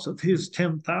was of his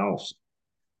 10,000.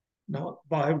 Not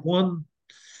by one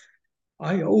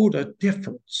iota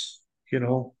difference, you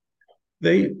know.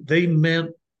 They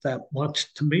meant that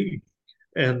much to me.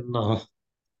 And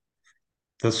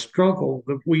the struggle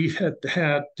that we had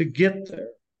to get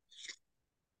there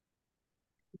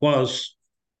was,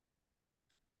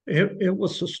 it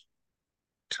was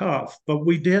tough, but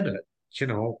we did it, you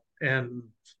know. And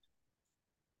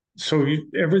so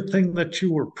everything that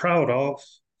you were proud of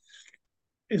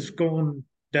is going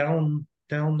down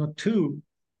the tube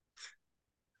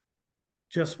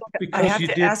just I because have you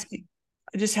to did. ask you,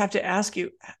 I just have to ask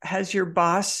you, has your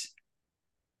boss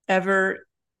ever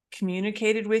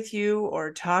communicated with you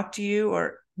or talked to you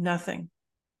or nothing?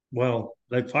 Well,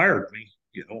 they fired me,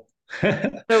 you know.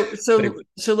 So They,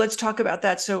 so let's talk about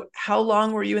that. So how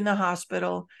long were you in the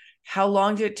hospital? How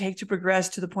long did it take to progress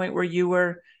to the point where you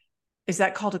were, is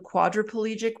that called a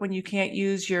quadriplegic when you can't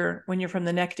use when you're from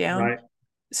the neck down? right.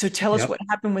 So tell us Yep. what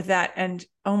happened with that. And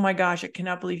oh my gosh, I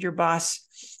cannot believe your boss.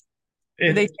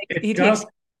 It He takes got it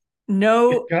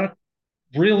no. got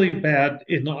really bad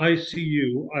in the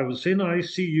ICU. I was in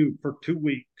ICU for 2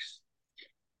 weeks,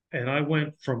 and I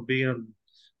went from being,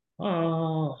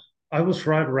 uh, I was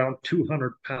right around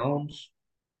 200 pounds,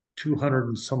 200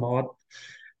 and some odd,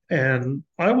 and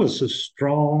I was as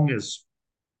strong as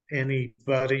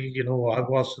anybody. You know, I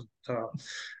wasn't.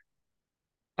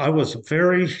 I was a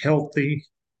very healthy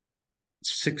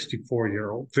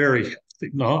 64-year-old, very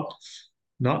healthy,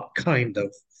 not kind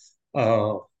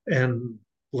of. And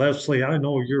Leslie, I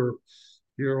know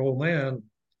your old man.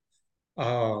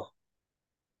 Uh,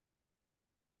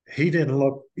 he didn't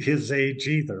look his age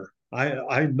either.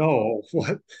 I know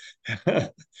what,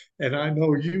 and I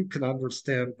know you can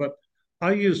understand. But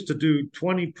I used to do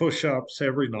 20 push-ups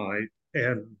every night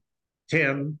and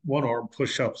 10 one-arm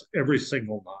push-ups every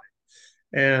single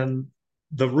night. And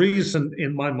the reason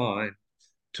in my mind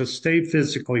to stay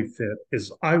physically fit is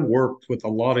I worked with a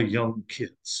lot of young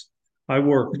kids. I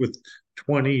worked with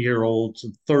 20-year-olds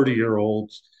and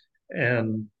 30-year-olds,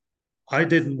 and I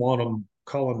didn't want them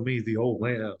calling me the old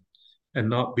man and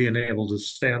not being able to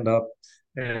stand up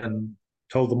and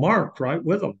toe the mark right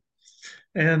with them.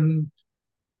 And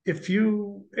if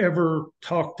you ever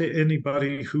talk to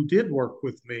anybody who did work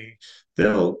with me,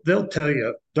 they'll tell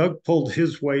you Doug pulled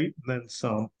his weight and then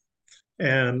some.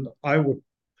 And I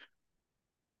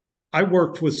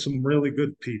worked with some really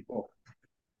good people.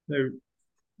 They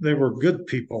they were good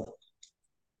people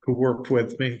who worked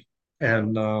with me,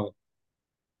 and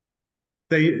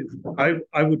they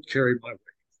I would carry my weight.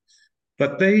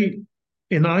 But they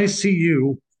in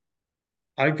ICU,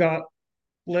 I got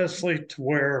Leslie to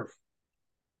where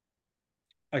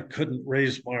I couldn't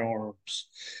raise my arms,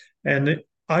 and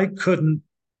I couldn't.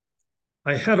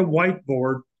 I had a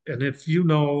whiteboard, and if you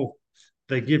know,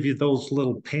 they give you those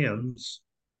little pens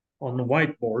on the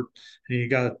whiteboard, and you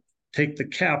got to take the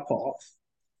cap off.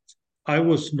 I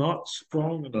was not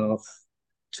strong enough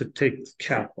to take the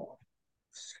cap off.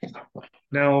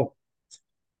 Now,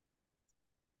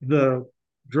 the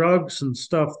drugs and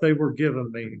stuff they were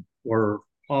giving me were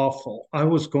awful. I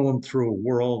was going through a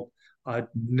world I'd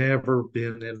never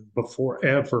been in before,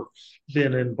 ever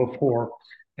been in before.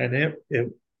 And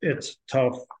it's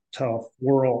tough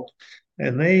world.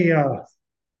 And they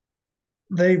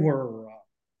were,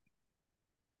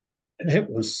 it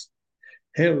was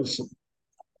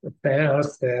a bad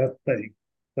thing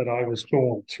that I was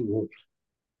going through.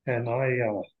 And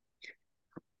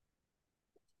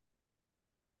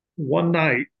one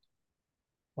night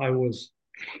I was,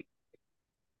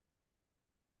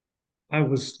 I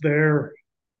was there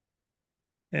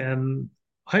and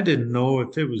I didn't know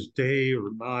if it was day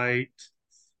or night.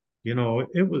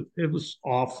 It was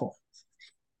awful.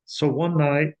 So one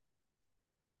night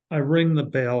I ring the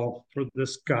bell for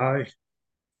this guy,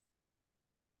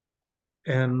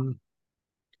 and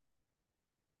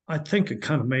I think it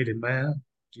kind of made him mad,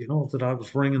 that I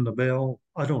was ringing the bell.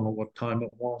 I don't know what time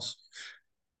it was.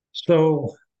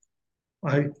 So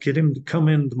I get him to come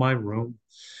into my room,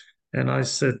 and I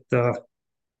said, I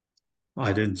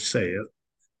didn't say it.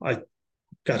 I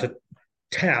got a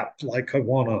tap like I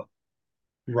want to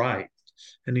write.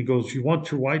 And he goes, "You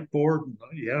want your whiteboard?"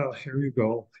 Yeah, here you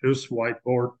go. Here's the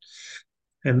whiteboard.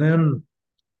 And then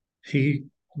he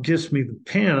gives me the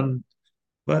pen,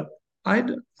 but I,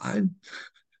 I,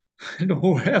 I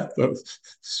don't have the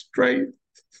strength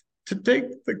to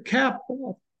take the cap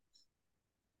off.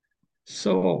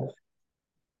 So,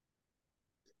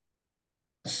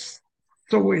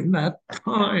 so in that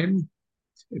time,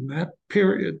 in that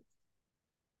period,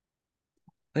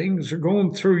 things are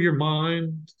going through your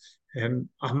mind, and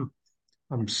I'm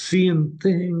seeing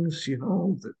things,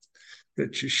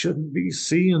 that you shouldn't be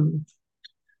seeing.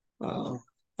 Uh,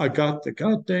 I got the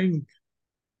goddamn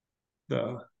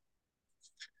the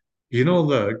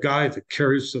the guy that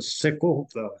carries the sickle,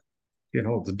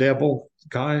 the devil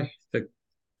guy.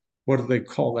 What do they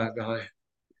call that guy?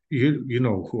 You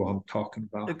know who I'm talking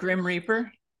about. The Grim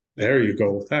Reaper. There you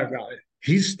go, that guy.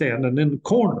 He's standing in the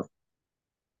corner,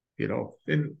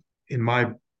 in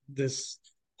my this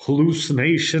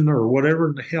hallucination or whatever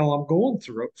in the hell I'm going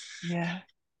through. Yeah.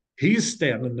 He's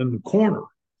standing in the corner,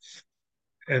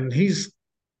 and he's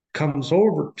comes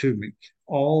over to me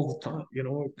all the time,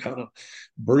 kind of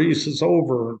breezes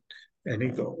over, and he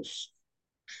goes,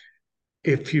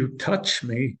 "If you touch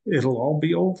me, it'll all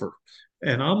be over."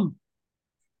 And I'm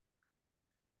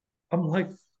like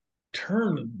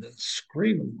turning and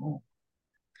screaming, "Oh,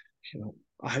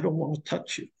 I don't want to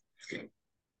touch you."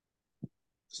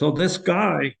 So this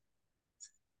guy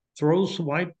throws the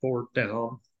whiteboard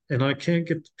down, and I can't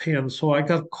get the pen, so I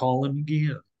got to call him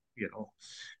again,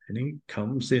 and he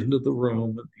comes into the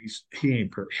room, and he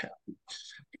ain't very happy.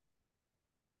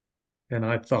 And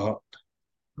I thought,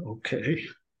 okay.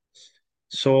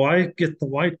 So I get the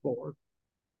whiteboard.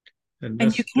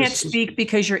 And you can't speak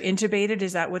because you're intubated?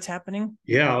 Is that what's happening?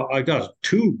 Yeah, I got a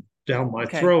tube down my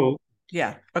throat.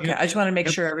 Yeah. Okay. I just want to make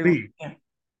sure everyone. Yeah.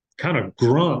 Kind of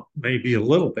grunt, maybe a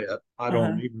little bit. I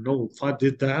don't even know if I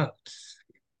did that.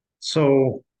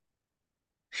 So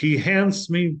he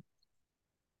hands me,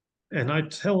 and I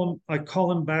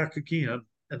call him back again,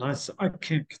 and I said, "I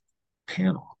can't get the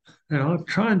pen off." And I'm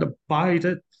trying to bite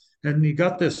it, and you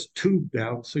got this tube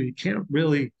down, so you can't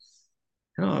really,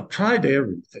 I've tried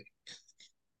everything.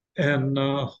 And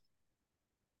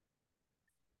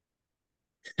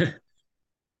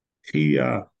he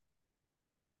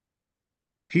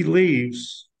he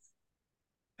leaves,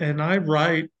 and I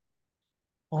write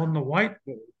on the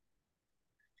whiteboard.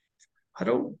 I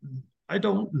don't I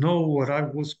don't know what I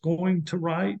was going to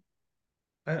write.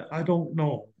 I don't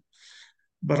know.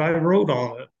 But I wrote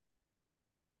on it,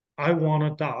 "I want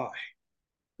to die,"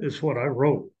 is what I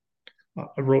wrote.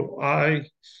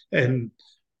 And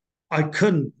I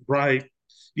couldn't write,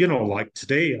 like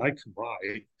today I can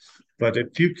write, but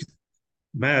if you could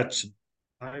imagine,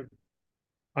 I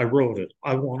I wrote it,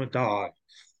 "I want to die."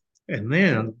 And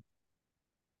then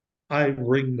I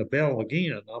ring the bell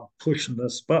again. I'm pushing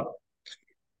this button,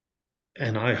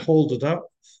 and I hold it up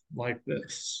like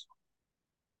this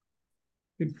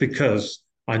because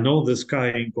I know this guy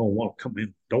ain't going to want to come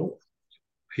in the door.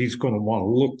 He's going to want to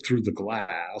look through the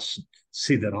glass and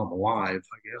see that I'm alive,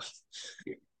 I guess.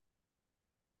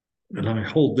 And I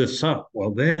hold this up.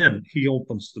 Well, then he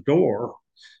opens the door,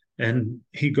 and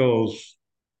he goes,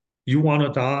 "You want to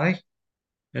die?"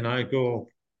 And I go,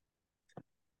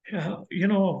 "Yeah,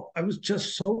 I was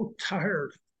just so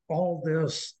tired of all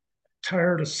this,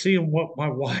 tired of seeing what my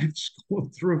wife's going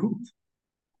through.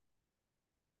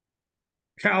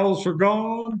 Cows are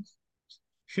gone.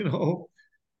 You know,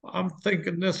 I'm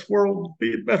thinking this world would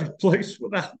be a better place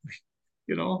without me,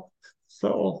 you know.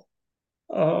 So,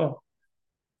 uh,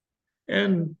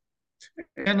 and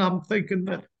I'm thinking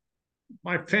that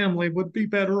my family would be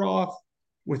better off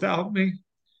without me.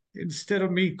 Instead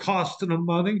of me costing them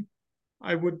money,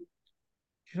 I would,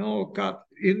 got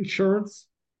insurance.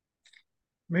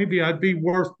 Maybe I'd be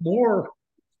worth more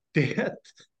dead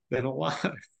than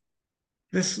alive.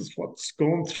 This is what's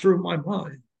going through my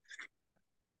mind.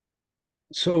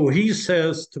 So he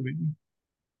says to me,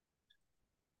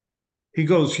 he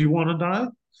goes, "You want to die?"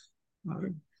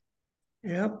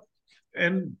 Yep.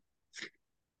 And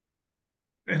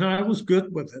I was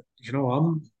good with it.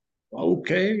 I'm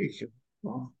okay.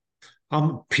 I'm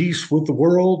at peace with the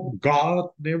world,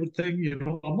 God, and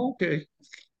everything. I'm okay.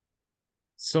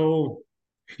 So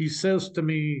he says to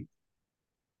me,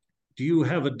 "Do you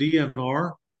have a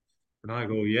DNR?" And I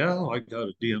go, "Yeah, I got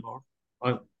a DNR."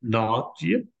 I'm not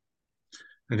yet.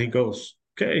 And he goes,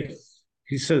 "Okay."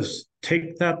 He says,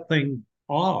 "Take that thing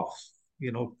off,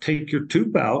 take your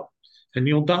tube out and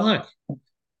you'll die."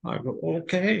 I go,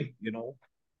 "Okay.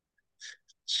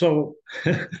 So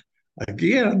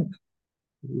again,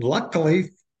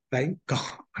 luckily, thank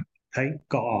God, thank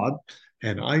God.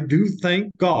 And I do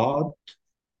thank God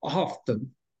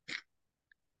often.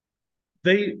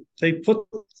 They put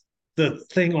the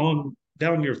thing on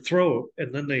down your throat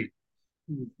and then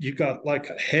you got like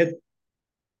a head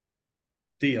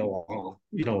deal on,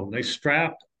 and they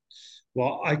strap.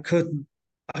 Well, I couldn't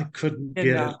Get it get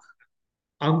it. off.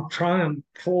 I'm trying to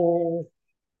pull,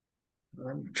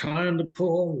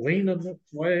 leaning this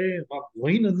way, I'm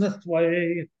leaning this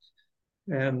way.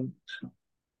 And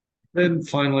then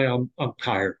finally I'm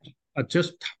tired. I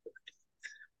just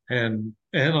and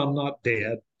I'm not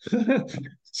dead.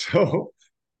 So,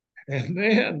 and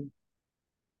then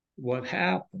what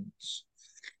happens?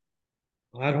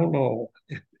 I don't know.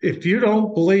 If you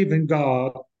don't believe in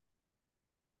God,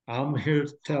 I'm here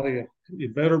to tell you, you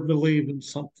better believe in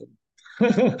something.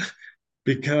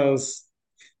 Because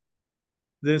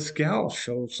this gal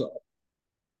shows up.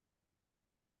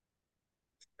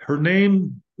 Her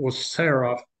name was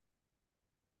Sara.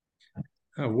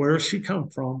 Where she come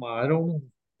from, I don't know,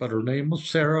 but her name was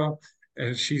Sara,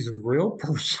 and she's a real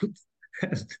person.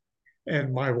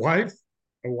 And my wife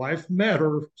met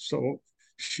her, so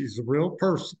she's a real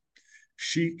person.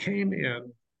 She came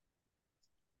in,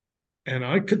 and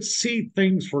I could see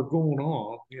things were going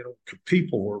on.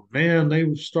 People were, man,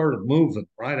 they started moving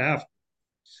right after.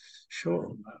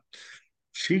 Sure.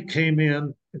 She came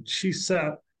in and she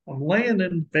sat. I'm laying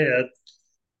in bed,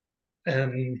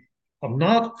 and I'm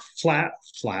not flat.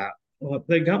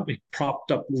 They got me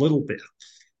propped up a little bit.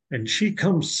 And she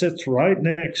comes, sits right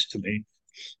next to me.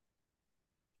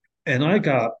 And I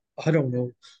don't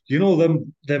know,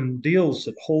 them deals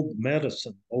that hold the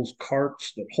medicine, those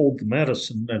carts that hold the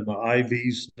medicine and the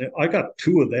IVs. I got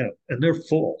two of them, and they're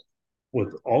full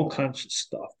with all kinds of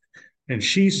stuff. And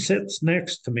she sits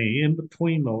next to me in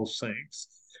between those things.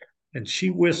 And she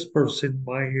whispers in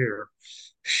my ear.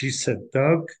 She said,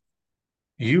 "Doug,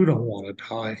 you don't want to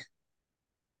die,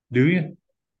 do you?"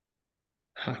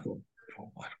 I go,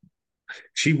 "No, I don't."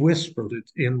 She whispered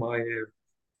it in my ear.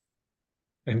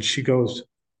 And she goes,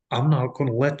 "I'm not going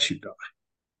to let you die."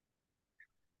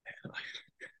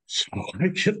 So I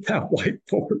get that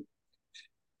whiteboard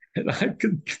and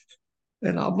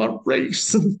and I'm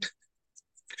erasing,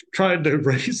 trying to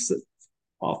erase it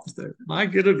off there. And I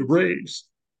get it erased.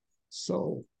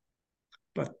 So,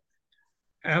 but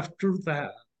after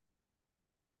that,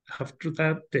 after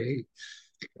that day,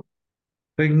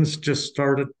 things just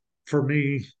started for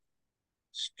me,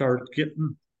 start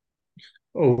getting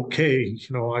okay.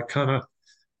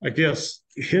 I guess,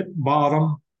 hit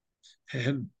bottom.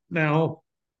 And now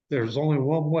there's only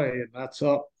one way, and that's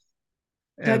up.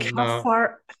 Doug, And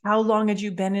how long had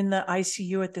you been in the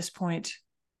ICU at this point?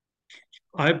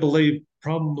 I believe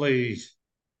probably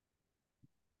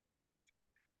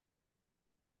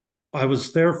I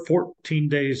was there 14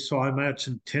 days, so I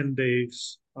imagine 10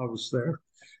 days I was there.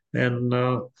 And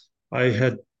I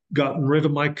had gotten rid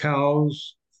of my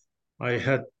cows. I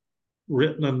had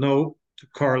written a note to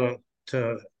Carla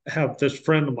to have this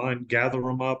friend of mine gather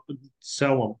them up and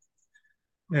sell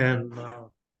them. And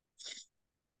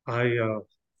I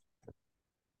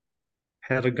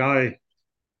had a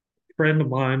friend of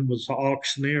mine was an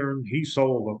auctioneer, and he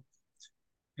sold them.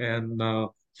 And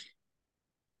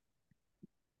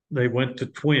they went to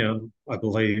Twin, I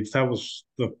believe. That was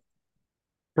the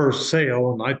first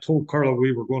sale. And I told Carla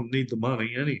we were going to need the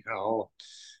money anyhow.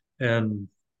 And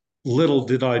little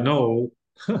did I know,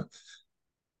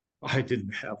 I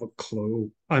didn't have a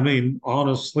clue. I mean,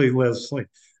 honestly, Leslie,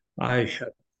 I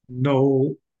had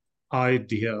no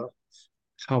idea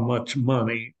how much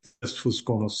money this was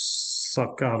going to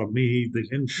suck out of me, the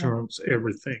insurance,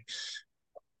 everything.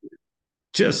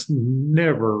 just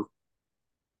never.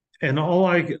 And all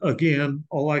I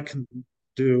can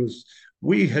do is,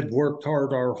 we had worked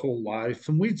hard our whole life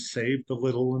and we'd saved a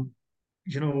little, and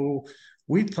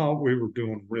we thought we were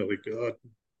doing really good,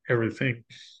 everything.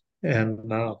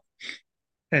 And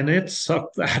it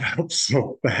sucked that up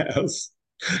so fast.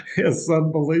 It's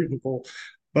unbelievable.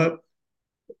 But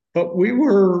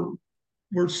we're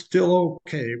still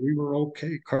okay. We were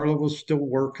okay. Carla was still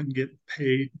working, getting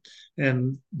paid,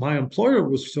 and my employer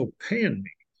was still paying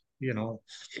me. You know,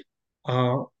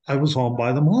 I was on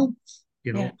by the month.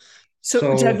 Yeah. So,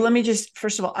 So Doug, let me just,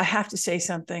 first of all, I have to say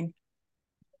something.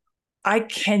 I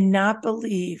cannot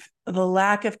believe the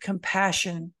lack of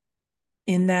compassion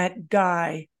in that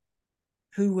guy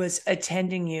who was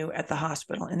attending you at the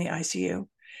hospital in the ICU.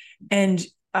 And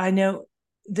I know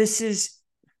this is,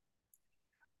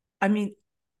 I mean,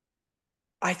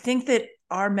 I think that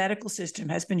our medical system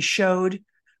has been showed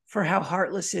for how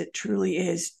heartless it truly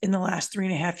is in the last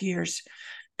 3.5 years.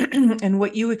 And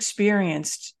what you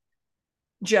experienced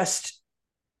just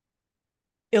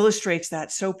illustrates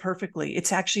that so perfectly.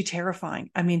 It's actually terrifying.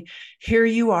 I mean, here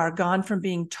you are, gone from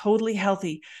being totally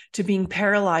healthy to being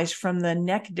paralyzed from the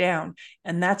neck down.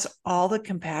 And that's all the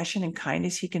compassion and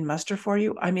kindness he can muster for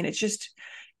you. I mean, it's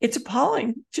appalling.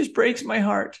 It just breaks my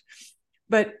heart.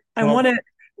 But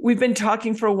we've been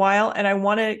talking for a while, and I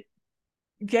want to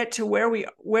get to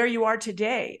where you are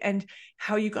today and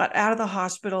how you got out of the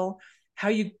hospital, how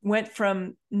you went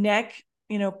from neck,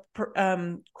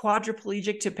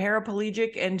 quadriplegic to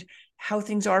paraplegic, and how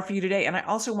things are for you today. And I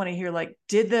also want to hear, like,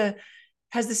 has the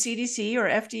CDC or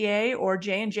FDA or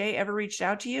J&J ever reached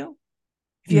out to you?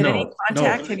 Have you had any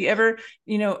contact? No. Have you ever,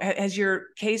 has your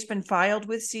case been filed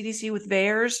with CDC, with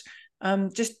VAERS?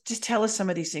 Just tell us some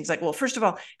of these things. Like, well, first of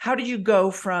all, how did you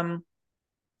go from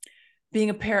being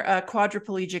a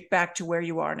quadriplegic back to where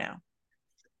you are now?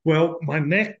 Well, my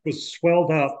neck was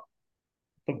swelled up.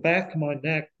 The back of my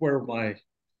neck, where my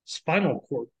spinal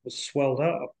cord was swelled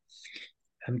up.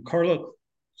 And Carla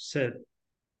said,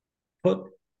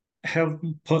 have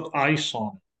them put ice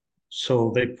on it.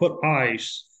 So they put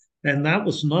ice. And that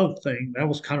was another thing. That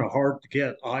was kind of hard to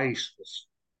get. Ice was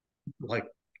like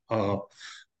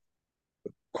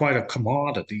quite a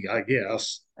commodity, I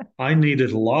guess. I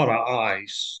needed a lot of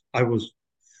ice.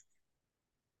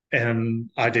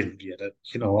 And I didn't get it.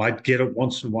 I'd get it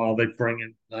once in a while. They'd bring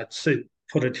it. I'd say,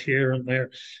 put it here and there.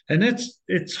 And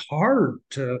it's hard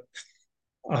to,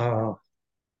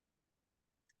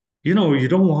 you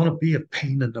don't want to be a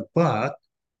pain in the butt.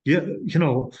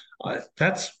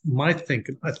 That's my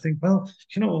thinking. I think, well,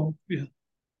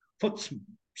 put some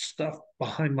stuff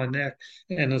behind my neck.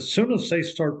 And as soon as they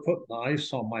start putting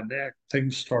ice on my neck,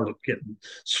 things started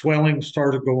swelling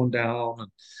started going down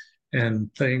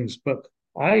and things. But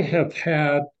I have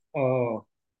had, I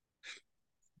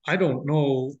don't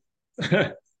know,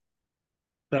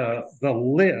 the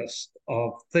list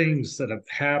of things that have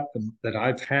happened that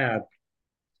I've had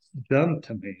done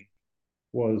to me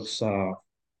was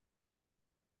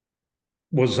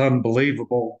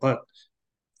unbelievable. But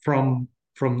from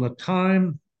the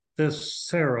time this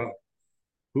Sara,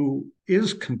 who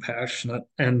is compassionate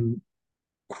and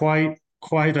quite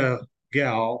a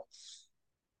gal,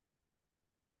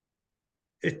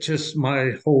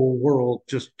 my whole world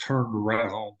just turned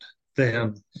around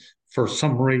then for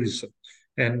some reason.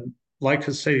 And like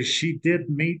I say, she did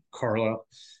meet Carla,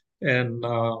 and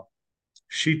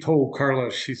she told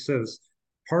Carla, she says,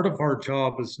 part of our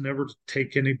job is never to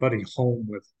take anybody home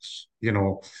with us,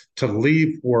 to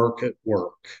leave work at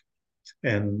work,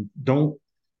 and don't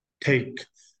take,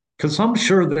 because I'm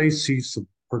sure they see some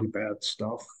pretty bad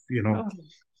stuff, Oh.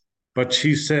 But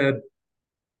she said,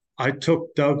 I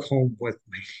took Doug home with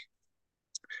me,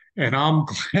 and I'm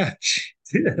glad she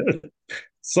did.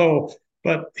 So,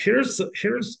 but here's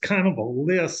kind of a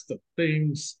list of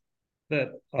things that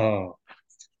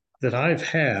I've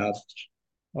had.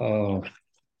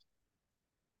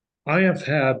 I have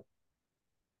had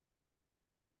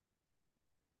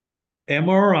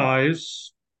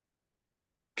MRIs,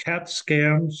 CAT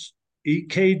scans,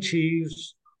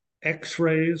 EKGs,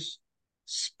 X-rays,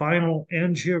 spinal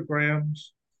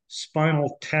angiograms,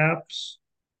 spinal taps,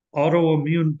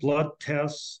 autoimmune blood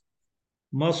tests,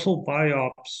 muscle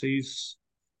biopsies,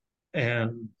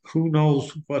 and who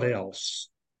knows what else,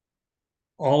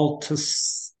 all to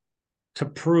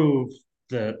prove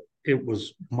that it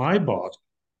was my body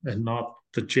and not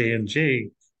the J&J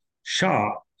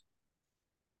shot,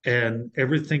 and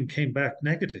everything came back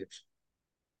negative.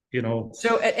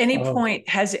 So at any point,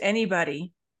 has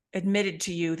anybody admitted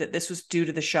to you that this was due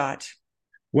to the shot?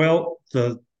 Well,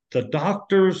 the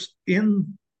doctors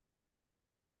in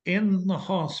the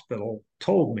hospital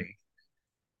told me,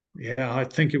 yeah, I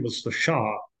think it was the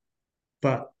shot,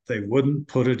 but they wouldn't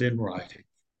put it in writing.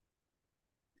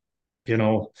 You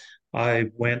know,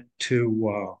 I went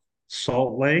to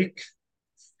Salt Lake,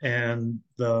 and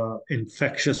the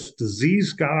infectious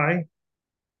disease guy,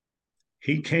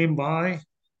 he came by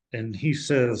and he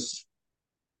says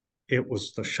it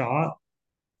was the shot.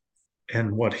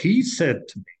 And what he said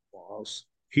to me was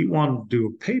he wanted to do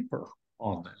a paper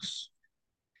on this.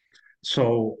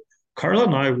 So Carla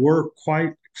and I were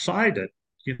quite excited,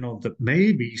 that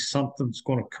maybe something's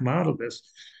going to come out of this,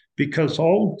 because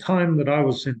all the time that I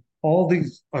was in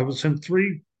I was in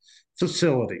 3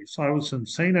 facilities. I was in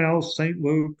St. Al's, St.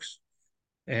 Luke's,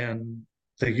 and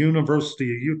the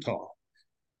University of Utah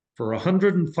for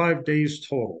 105 days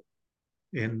total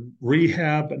in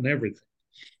rehab and everything.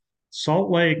 Salt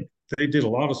Lake, they did a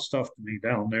lot of stuff to me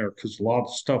down there because a lot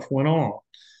of stuff went on.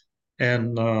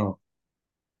 And I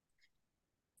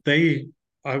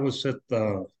was at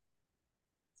the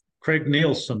Craig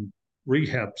Nielsen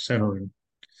Rehab Center,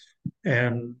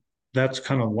 and that's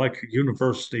kind of like a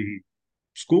university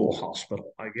school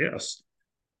hospital, I guess.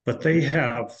 But they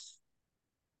have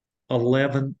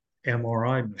 11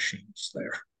 MRI machines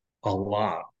there. A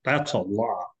lot. That's a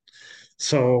lot.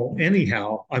 So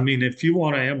anyhow, I mean, if you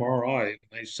want an MRI and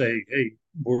they say, hey,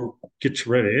 we'll get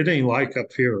you ready, it ain't like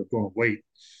up here going to wait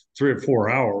 3 or 4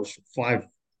 hours, 5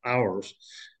 hours.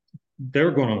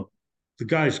 The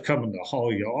guy's coming to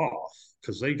haul you off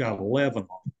because they got 11 on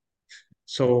them.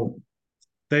 So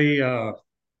that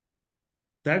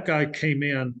guy came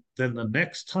in. Then the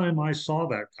next time I saw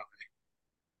that guy,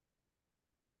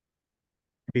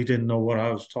 he didn't know what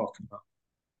I was talking about.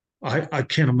 I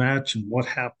can't imagine what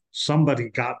happened. Somebody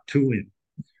got to him.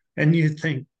 And you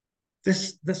think,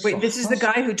 this is the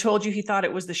guy who told you he thought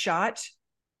it was the shot,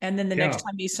 and then the next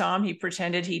time you saw him, he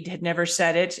pretended he had never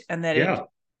said it, and that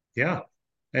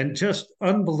and just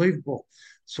unbelievable.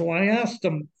 So I asked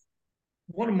him,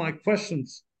 one of my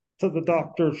questions to the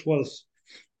doctors was,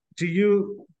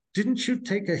 didn't you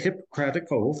take a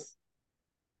Hippocratic oath?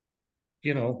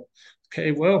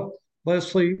 Okay, well,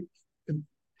 Leslie,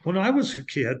 when I was a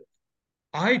kid,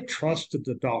 I trusted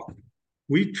the doctor.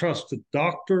 We trusted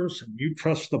doctors, and you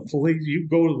trust the police. You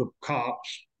go to the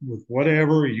cops with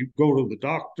whatever, you go to the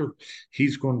doctor,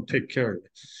 he's going to take care of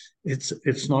it.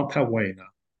 It's not that way now.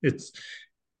 It's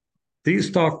these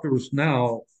doctors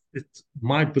now, it's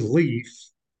my belief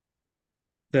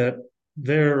that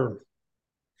they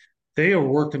are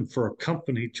working for a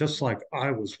company just like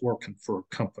I was working for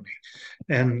a company.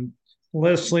 And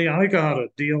Leslie, I got a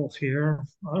deal here.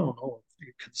 I don't know if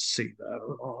you can see that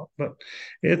or not, but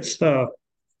it's the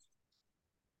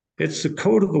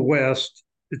code of the West.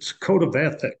 It's a code of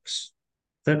ethics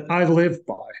that I live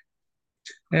by.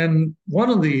 And one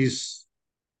of these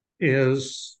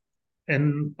is,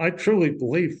 and I truly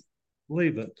believe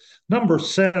it, number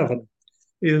 7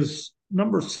 is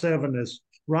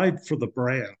ride for the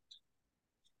brand.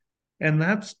 And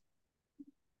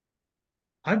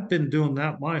I've been doing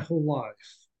that my whole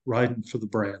life, riding for the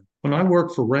brand. When I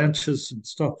worked for ranches and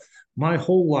stuff, my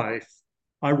whole life,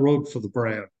 I rode for the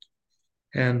brand.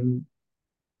 And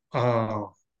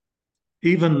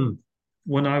even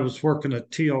when I was working at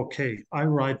TLK, I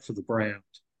ride for the brand.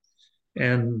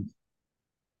 And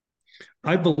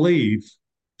I believe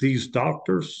these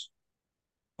doctors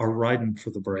are riding for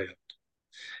the brand.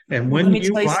 And when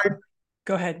you ride,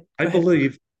 go ahead. I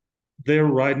believe they're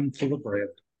riding for the brand.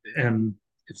 And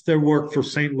if they work for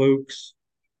St. Luke's,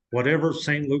 whatever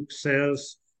St. Luke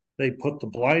says, they put the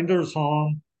blinders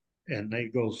on and they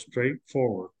go straight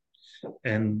forward.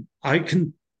 And I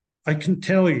can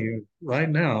tell you right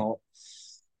now,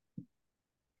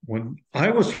 when I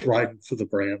was riding for the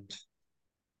brand,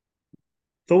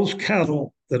 those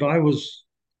cattle that I was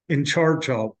in charge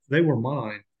of, they were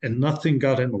mine, and nothing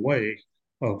got in the way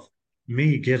of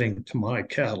me getting to my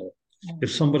cattle.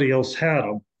 If somebody else had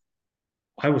them,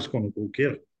 I was going to go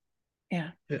get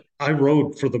them. Yeah. I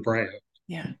rode for the brand.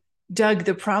 Yeah. Doug,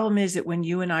 the problem is that when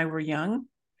you and I were young,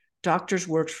 doctors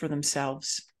worked for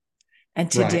themselves. And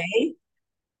today,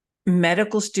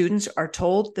 medical students are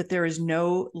told that there is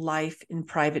no life in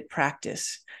private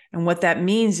practice. And what that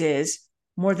means is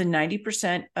more than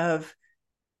 90% of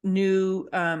new,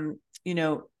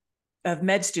 of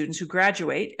med students who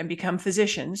graduate and become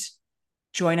physicians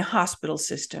join a hospital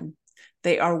system.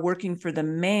 They are working for the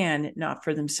man, not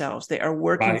for themselves. They are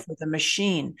working for the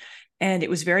machine. And it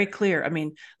was very clear. I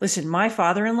mean, listen, my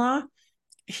father-in-law,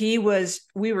 we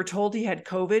were told he had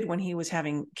COVID when he was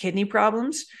having kidney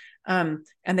problems. And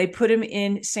they put him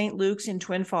in St. Luke's in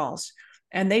Twin Falls.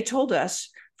 And they told us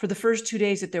for the first 2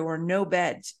 days that there were no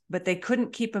beds, but they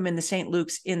couldn't keep him in the St.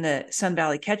 Luke's in the Sun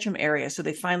Valley Ketchum area. So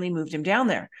they finally moved him down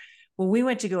there. Well, we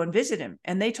went to go and visit him,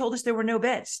 and they told us there were no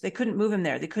beds. They couldn't move him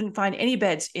there. They couldn't find any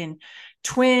beds in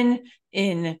Twin,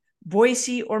 in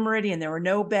Boise, or Meridian. There were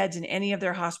no beds in any of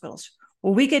their hospitals.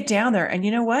 Well, we get down there, and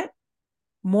you know what?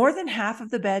 More than half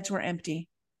of the beds were empty.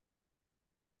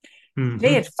 Mm-hmm.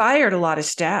 They had fired a lot of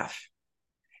staff,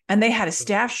 and they had a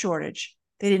staff shortage.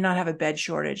 They did not have a bed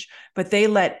shortage, but they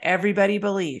let everybody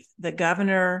believe, the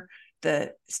governor,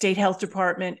 the state health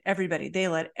department, everybody, they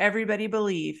let everybody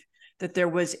believe that there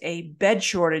was a bed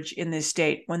shortage in this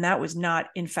state when that was not,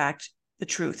 in fact, the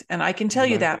truth. And I can tell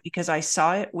you that because I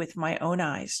saw it with my own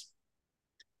eyes.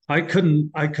 I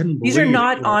couldn't These are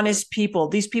not honest people.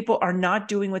 These people are not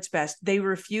doing what's best. They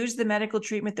refused the medical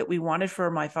treatment that we wanted for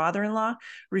my father-in-law,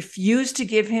 refused to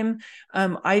give him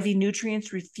IV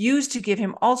nutrients, refused to give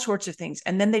him all sorts of things.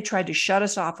 And then they tried to shut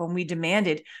us off when we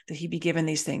demanded that he be given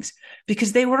these things,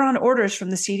 because they were on orders from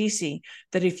the CDC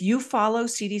that if you follow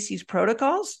CDC's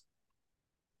protocols,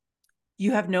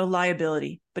 you have no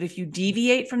liability. But if you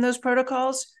deviate from those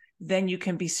protocols, then you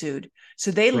can be sued.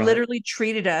 So they literally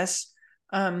treated us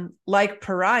like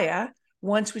pariah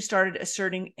once we started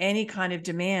asserting any kind of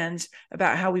demands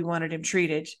about how we wanted him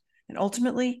treated. And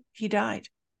ultimately, he died.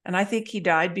 And I think he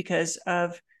died because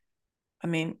of, I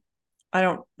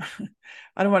don't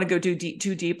want to go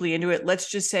too deeply into it. Let's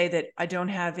just say that I don't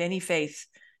have any faith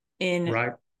in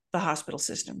the hospital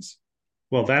systems.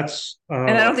 Well, that's...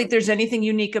 and I don't think there's anything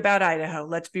unique about Idaho.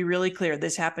 Let's be really clear.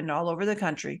 This happened all over the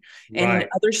country. And in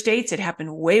other states, it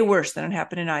happened way worse than it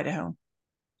happened in Idaho.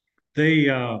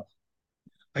 I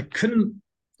could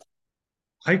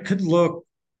look,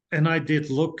 and I did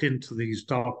look into these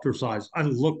doctors' eyes. I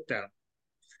looked at them,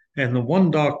 and the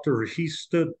one doctor, he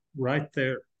stood right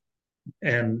there,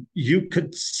 and you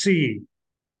could see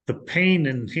the pain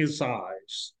in his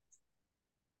eyes.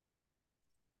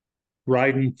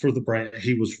 Riding for the brand.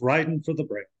 He was riding for the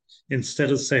brand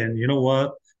instead of saying, you know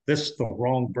what, this is the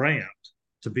wrong brand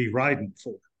to be riding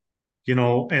for,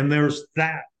 and there's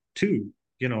that too.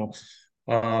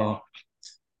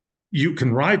 You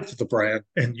can ride for the brand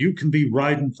and you can be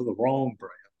riding for the wrong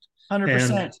brand. 100%.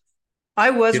 And,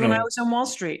 I was when I was on Wall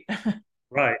Street.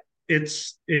 Right.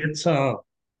 It's and some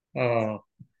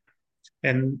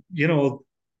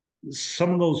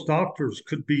of those doctors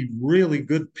could be really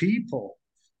good people,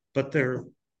 but they're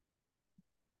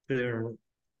going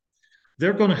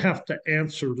to have to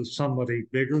answer to somebody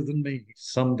bigger than me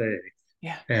someday.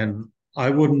 Yeah. And I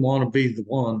wouldn't want to be the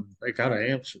one they got to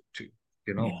answer to,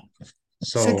 Yeah.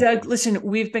 So Doug, listen,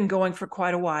 we've been going for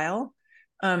quite a while.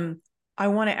 I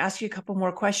want to ask you a couple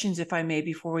more questions, if I may,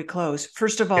 before we close.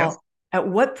 First of all, At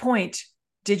what point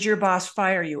did your boss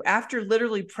fire you? After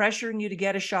literally pressuring you to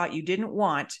get a shot you didn't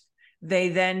want, they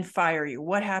then fire you.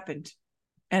 What happened?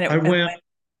 And I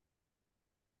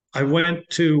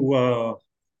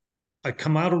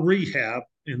come out of rehab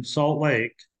in Salt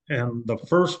Lake, and the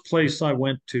first place I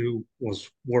went to was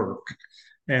work.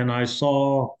 And I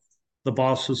saw the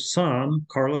boss's son,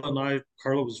 Carla and I.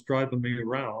 Carla was driving me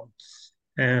around.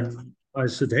 And I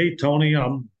said, hey, Tony,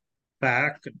 I'm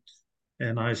back.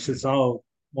 And I said, I'll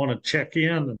want to check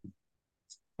in. And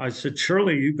I said,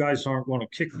 surely you guys aren't going to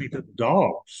kick me to the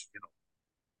dogs,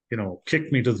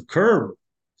 kick me to the curb,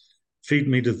 feed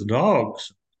me to the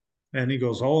dogs. And he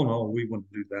goes, oh, no, we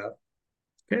wouldn't do that.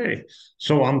 Okay.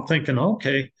 So I'm thinking,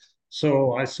 okay.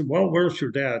 So I said, well, where's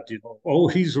your dad? Oh,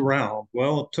 he's around.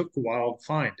 Well, it took a while to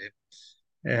find him.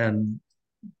 And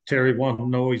Terry wanted to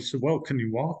know, he said, well, can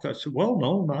you walk? I said, well,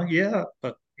 no, not yet,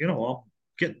 but, I'm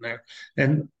getting there.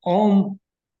 And from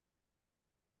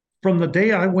the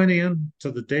day I went in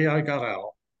to the day I got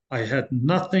out, I had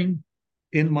nothing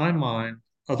in my mind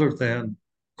other than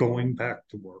going back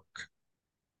to work.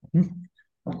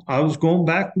 I was going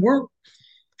back to work.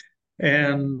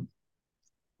 And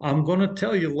I'm going to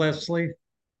tell you, Leslie,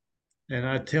 and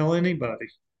I tell anybody,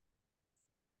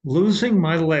 losing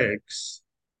my legs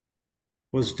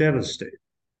was devastating.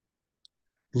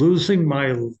 Losing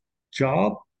my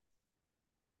job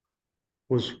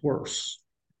was worse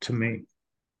to me.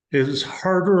 It was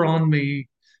harder on me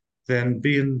than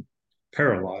being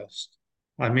paralyzed.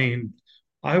 I mean,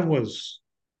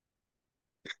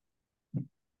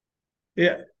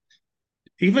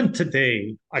 even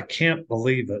today, I can't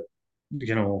believe it,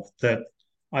 that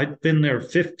I'd been there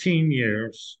 15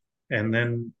 years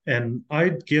and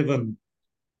I'd given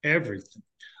everything.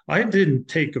 I didn't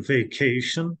take a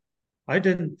vacation.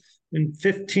 In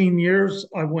 15 years,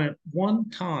 I went one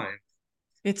time.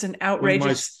 It's an outrageous. When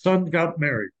my son got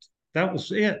married. That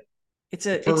was it.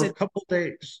 for a couple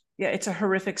days. Yeah, it's a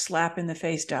horrific slap in the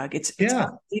face, Doug. It's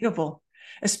unbelievable,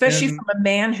 especially from a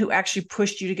man who actually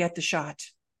pushed you to get the shot.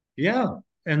 Yeah,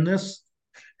 and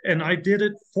I did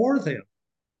it for them,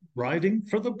 writing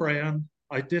for the brand.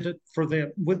 I did it for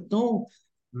them with no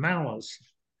malice.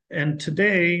 And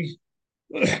today,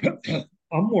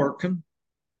 I'm working.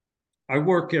 I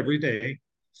work every day.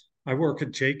 I work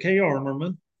at JK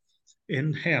Armament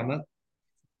in Hammett,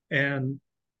 and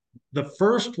the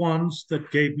first ones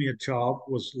that gave me a job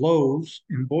was Lowe's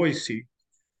in Boise.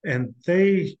 And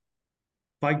they,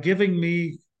 by giving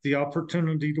me the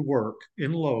opportunity to work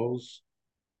in Lowe's,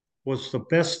 was the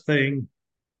best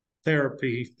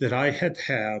therapy that I had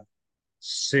had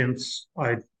since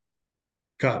I'd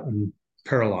gotten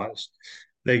paralyzed.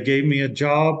 They gave me a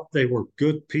job. They were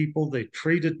good people. They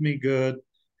treated me good.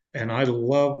 And I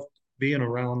loved being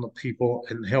around the people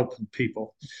and helping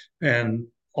people. And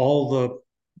all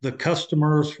the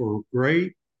customers were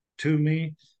great to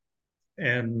me.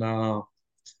 And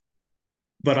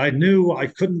but I knew I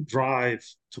couldn't drive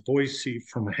to Boise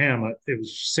from Hammett. It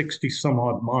was 60 some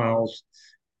odd miles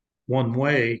one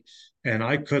way, and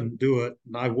I couldn't do it.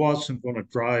 And I wasn't going to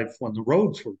drive when the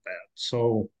roads were bad.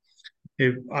 So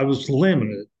I was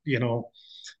limited, you know.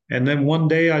 And then one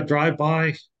day I drive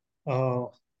by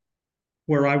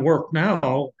where I work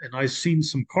now, and I seen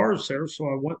some cars there. So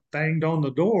I went, banged on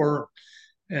the door,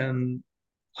 and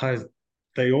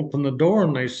they opened the door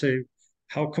and they say,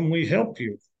 "How can we help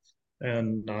you?"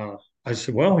 And I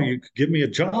said, "Well, you could give me a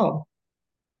job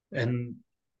and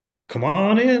come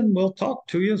on in, we'll talk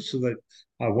to you." So that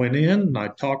I went in and I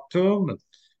talked to them,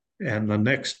 and the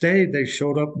next day they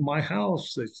showed up in my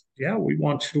house. They said, "Yeah, we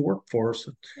want you to work for us."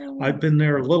 And I've been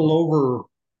there a little over,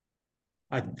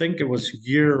 I think it was a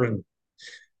year. And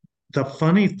the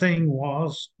funny thing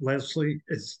was, Leslie,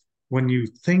 is when you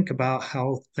think about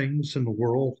how things in the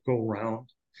world go round,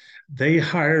 they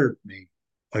hired me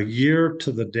a year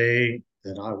to the day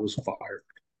that I was fired.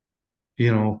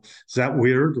 You know, is that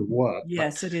weird or what?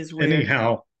 Yes, it is weird.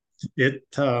 Anyhow, it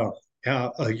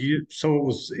a year. So it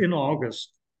was in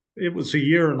August. It was a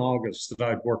year in August that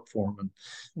I'd worked for them, and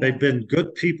they've been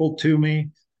good people to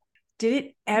me. Did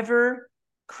it ever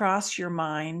cross your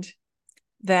mind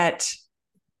that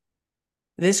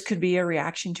this could be a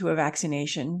reaction to a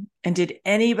vaccination? And did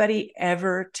anybody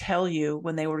ever tell you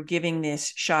when they were giving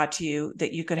this shot to you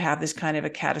that you could have this kind of a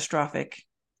catastrophic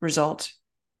result?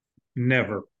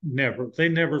 Never. They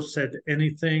never said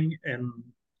anything, and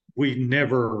we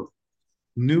never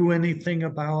knew anything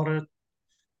about it.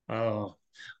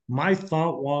 My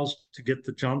thought was to get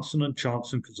the Johnson and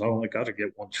Johnson because I only got to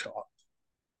get one shot.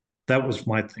 That was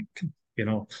my thinking, you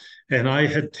know. And I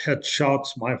had had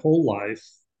shots my whole life,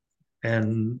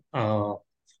 and I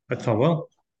thought, well,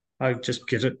 I just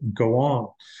get it and go on.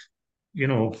 You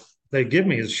know, they give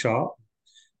me a shot,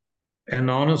 and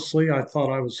honestly, I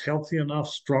thought I was healthy enough,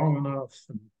 strong enough,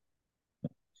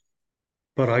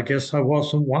 but I guess I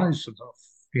wasn't wise enough,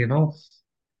 you know.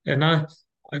 And I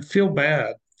feel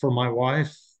bad for my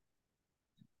wife.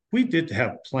 We did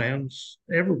have plans.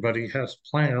 Everybody has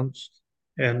plans,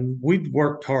 and we'd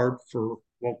worked hard for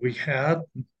what we had.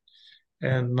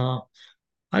 And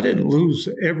I didn't lose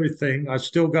everything. I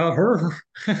still got her.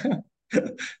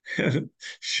 And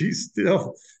she's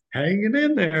still hanging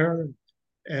in there.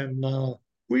 And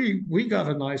we got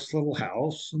a nice little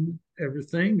house and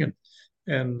everything,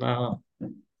 and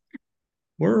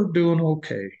we're doing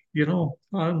okay. You know,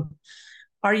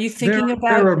 are you thinking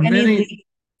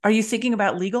are you thinking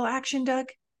about legal action, Doug?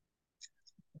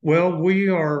 Well, we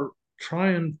are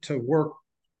trying to work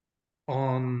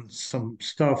on some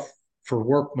stuff for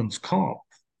workman's comp.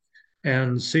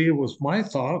 And see, it was my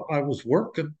thought. I was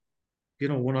working, you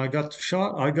know, when I got the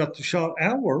shot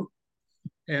at work.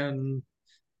 And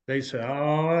they said,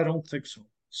 "Oh, I don't think so."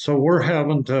 So we're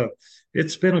having to,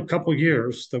 it's been a couple of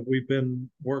years that we've been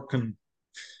working,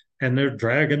 and they're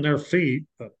dragging their feet.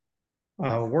 But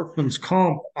workman's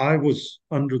comp, I was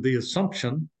under the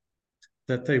assumption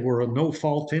that they were a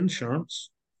no-fault insurance,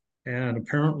 and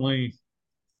apparently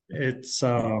it's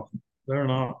they're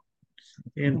not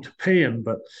into paying.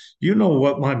 But you know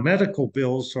what my medical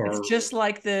bills are. It's just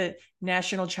like the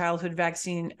National Childhood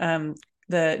Vaccine,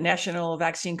 the National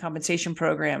Vaccine Compensation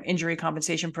Program, Injury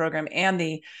Compensation Program, and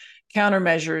the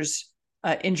Countermeasures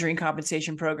Injury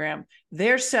Compensation Program.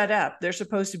 They're set up. They're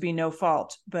supposed to be no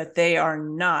fault, but they are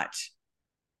not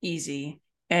easy.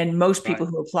 And most people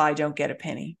who apply don't get a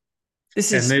penny.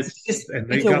 This is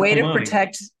it's a way to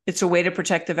protect. It's a way to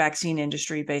protect the vaccine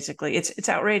industry. Basically, it's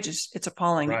outrageous. It's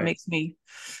appalling. Right. It makes me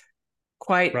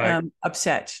quite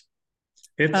upset.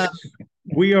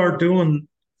 We are doing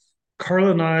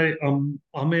Carla and I,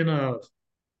 I'm in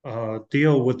a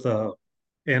deal with the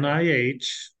NIH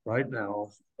right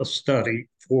now, a study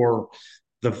for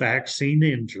the vaccine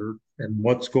injured and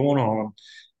what's going on.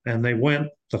 And they went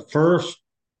the first,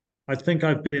 I think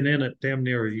I've been in it damn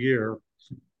near a year,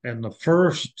 and the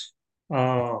first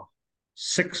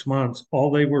 6 months,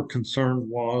 all they were concerned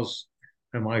was,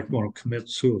 am I going to commit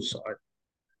suicide?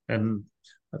 And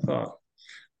I thought,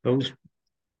 those,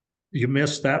 you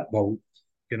missed that boat,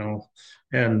 you know.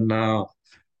 And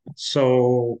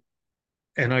so,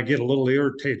 and I get a little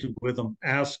irritated with them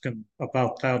asking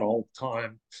about that all the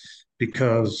time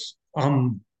because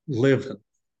I'm living.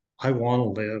 I want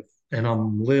to live and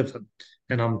I'm living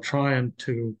and I'm trying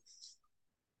to,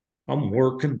 I'm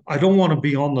working. I don't want to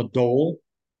be on the dole.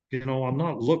 You know, I'm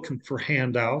not looking for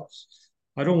handouts.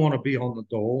 I don't want to be on the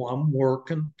dole. I'm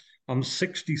working. I'm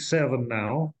 67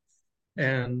 now,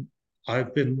 and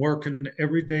I've been working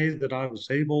every day that I was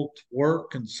able to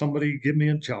work, and somebody give me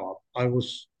a job.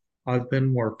 I've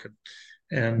been working,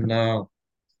 and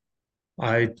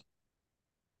I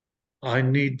I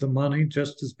need the money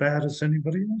just as bad as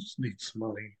anybody else needs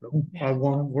money. You know? Yeah. I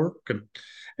want to work,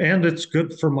 and it's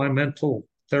good for my mental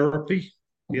therapy.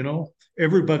 You know,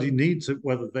 everybody needs it,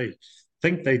 whether they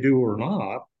think they do or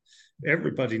not.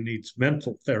 Everybody needs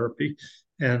mental therapy,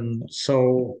 and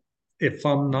so if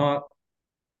I'm not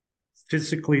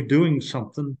physically doing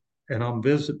something and I'm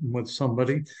visiting with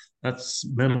somebody, that's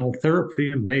mental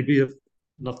therapy, and maybe if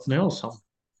nothing else, I'm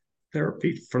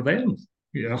therapy for them.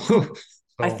 You know. So,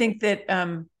 I think that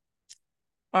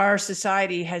our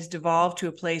society has devolved to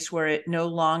a place where it no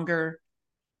longer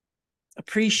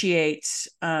appreciates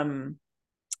and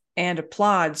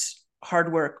applauds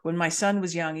hard work. When my son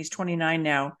was young, he's 29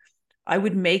 now, I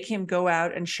would make him go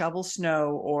out and shovel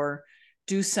snow or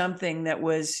do something that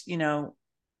was, you know,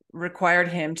 required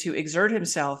him to exert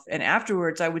himself. And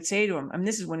afterwards I would say to him, I mean,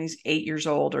 this is when he's 8 years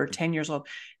old or 10 years old,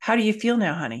 how do you feel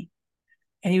now, honey?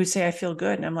 And he would say, I feel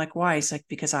good. And I'm like, why? He's like,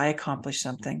 because I accomplished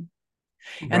something.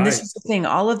 And right. This is the thing,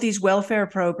 all of these welfare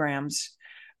programs,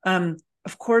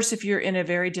 of course, if you're in a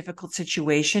very difficult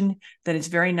situation, then it's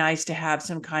very nice to have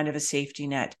some kind of a safety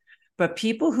net. But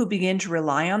people who begin to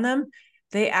rely on them,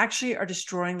 they actually are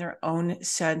destroying their own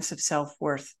sense of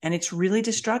self-worth. And it's really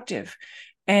destructive.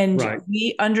 And right.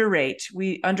 We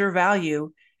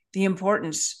undervalue the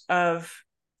importance of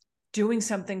doing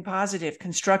something positive,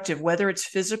 constructive, whether it's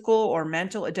physical or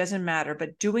mental, it doesn't matter,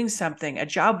 but doing something, a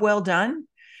job well done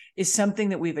is something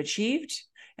that we've achieved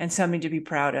and something to be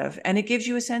proud of. And it gives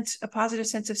you a positive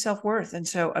sense of self-worth. And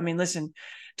so, I mean, listen,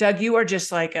 Doug, you are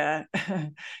just like a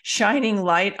shining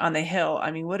light on the hill.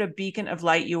 I mean, what a beacon of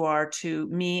light you are to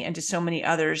me and to so many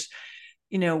others.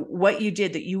 You know, what you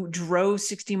did, that you drove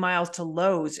 60 miles to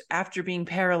Lowe's after being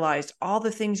paralyzed, all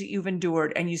the things that you've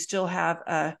endured, and you still have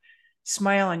a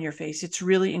smile on your face. It's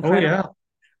really incredible.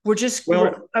 Oh,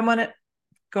 yeah. I want to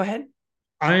go ahead.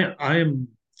 I am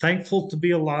thankful to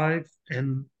be alive.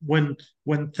 And when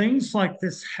things like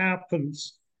this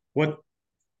happens, what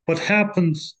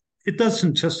happens, it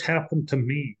doesn't just happen to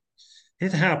me.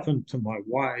 It happened to my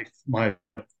wife, my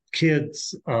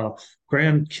kids,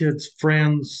 grandkids,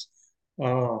 friends.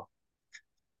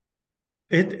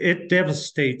 It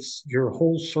devastates your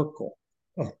whole circle.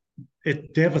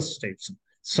 It devastates them.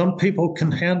 Some people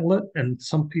can handle it and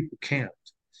some people can't.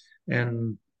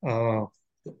 And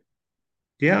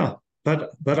yeah,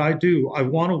 but I do. I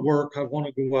want to work. I want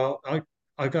to go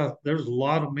out. There's a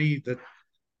lot of me that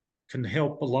can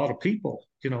help a lot of people,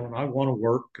 you know, and I want to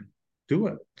work and do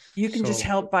it. You can just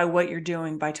help by what you're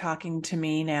doing, by talking to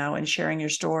me now and sharing your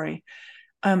story.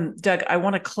 Doug, I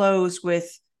want to close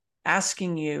with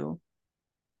asking you,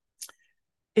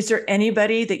 is there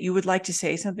anybody that you would like to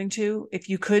say something to? If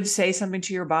you could say something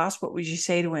to your boss, what would you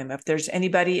say to him? If there's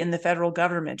anybody in the federal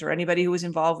government or anybody who was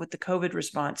involved with the COVID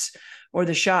response or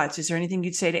the shots, is there anything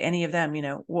you'd say to any of them? You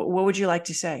know, what would you like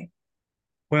to say?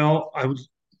 Well,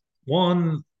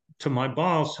 to my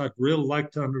boss, I'd really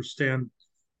like to understand,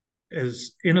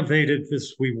 as innovative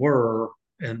as we were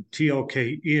and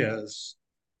TLK is,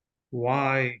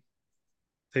 why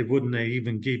they wouldn't have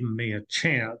even given me a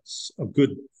chance, a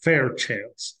good, fair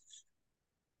chance.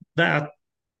 That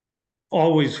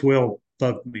always will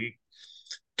bug me.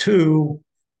 Two,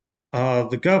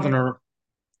 the governor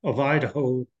of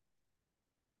Idaho,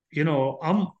 you know,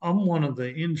 I'm one of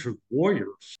the injured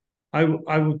warriors. I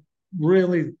would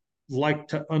really like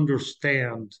to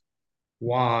understand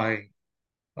why,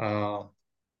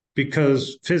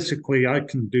 because physically I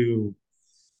can do.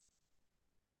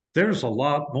 There's a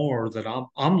lot more that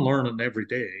I'm learning every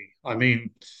day. I mean,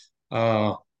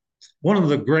 one of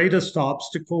the greatest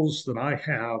obstacles that I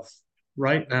have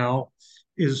right now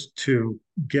is to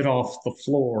get off the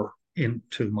floor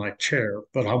into my chair,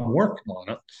 but I'm working on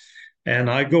it. And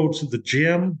I go to the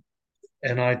gym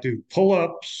and I do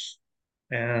pull-ups,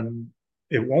 and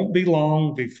it won't be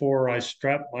long before I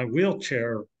strap my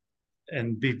wheelchair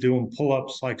and be doing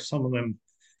pull-ups like some of them,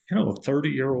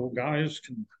 30-year-old guys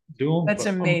can do them. That's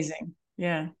But amazing.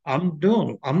 Yeah. I'm doing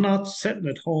them. I'm not sitting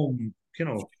at home.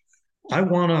 I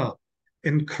want to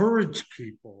encourage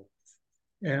people,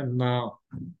 and I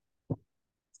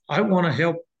want to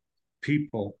help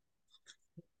people,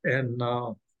 and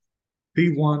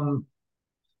be one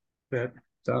that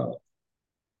uh,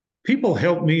 people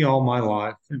help me all my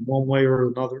life in one way or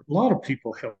another. A lot of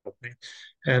people help me,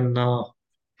 and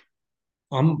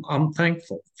I'm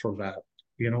thankful for that.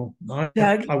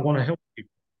 Doug? I want to help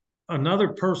people. Another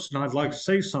person I'd like to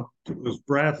say something to was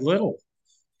Brad Little.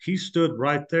 He stood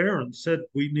right there and said,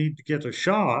 "We need to get a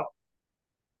shot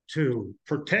to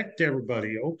protect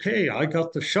everybody." Okay, I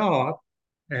got the shot,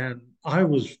 and I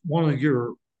was one of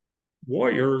your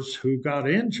warriors who got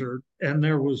injured, and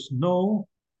there was no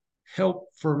help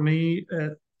for me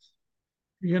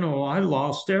I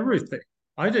lost everything.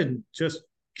 I didn't just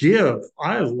give,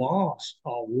 I lost a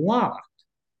lot.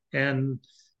 And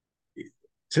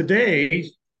today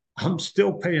I'm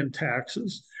still paying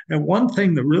taxes. And one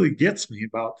thing that really gets me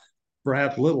about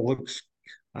Brad Little,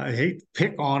 I hate to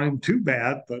pick on him too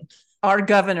bad, but Our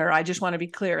governor, I just want to be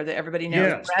clear that everybody knows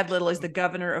yes, Brad Little is the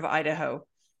governor of Idaho.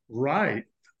 right.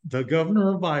 The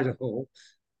governor of Idaho,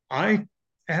 I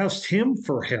asked him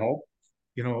for help.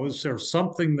 Is there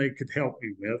something they could help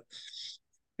me with?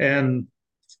 And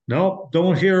nope,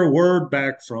 don't hear a word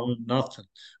back from him, nothing.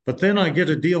 But then I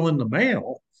get a deal in the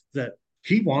mail that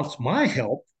he wants my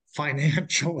help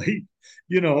financially,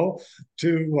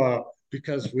 to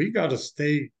because we got to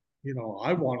stay.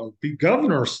 I want to be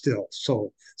governor still,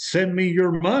 so send me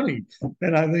your money.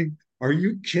 And I think, are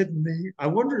you kidding me? I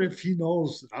wonder if he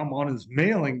knows that I'm on his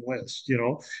mailing list.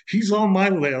 He's on my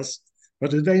list,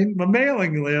 but it ain't my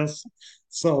mailing list.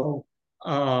 So,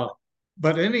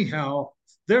 but anyhow,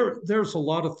 there's a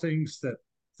lot of things that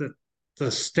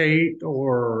the state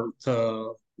or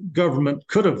the government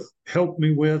could have helped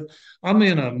me with. I'm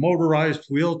in a motorized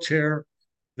wheelchair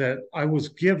that I was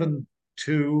given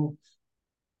to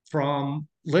from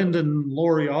Lyndon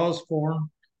Laurie Osborne,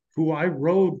 who I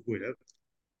rode with,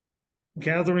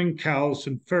 gathering cows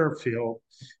in Fairfield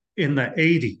in the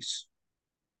 80s.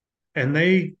 And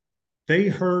they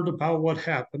heard about what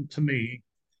happened to me,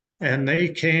 and they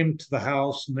came to the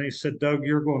house and they said, "Doug,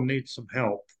 you're going to need some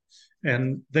help."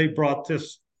 And they brought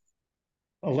this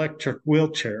electric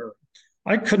wheelchair.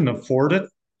 I couldn't afford it.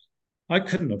 I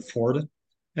couldn't afford it.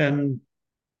 And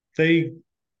they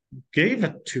gave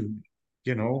it to me,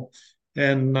 you know.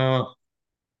 And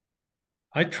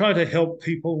I try to help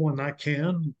people when I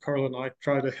can. Carla and I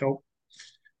try to help.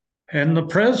 And the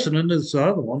president is the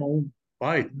other one, old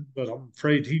Biden, but I'm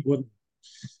afraid he wouldn't,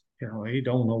 he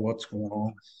don't know what's going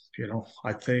on,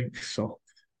 I think. So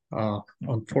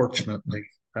unfortunately,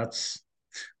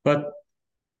 but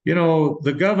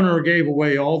the governor gave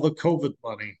away all the COVID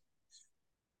money,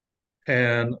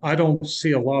 and I don't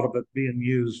see a lot of it being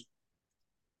used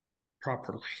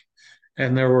properly.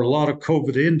 And there were a lot of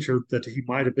COVID injured that he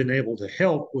might have been able to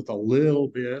help with a little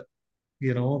bit,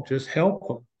 just help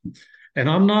them. And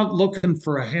I'm not looking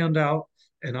for a handout,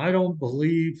 and I don't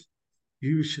believe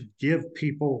you should give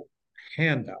people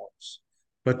handouts,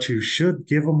 but you should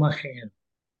give them a hand.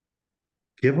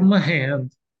 Give them a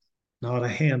hand, not a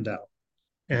handout,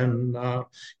 and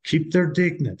keep their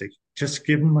dignity. Just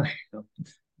give them a hand.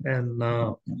 And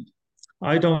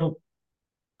I don't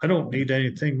need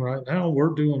anything right now.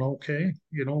 We're doing okay.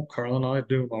 Carl and I are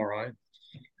doing all right.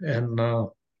 And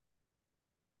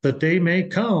the day may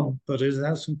come, but it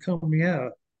hasn't come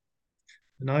yet.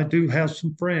 And I do have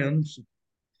some friends,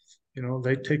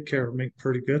 they take care of me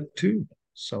pretty good too.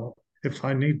 So if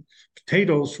I need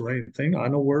potatoes or anything, I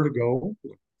know where to go.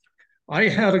 I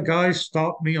had a guy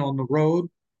stop me on the road.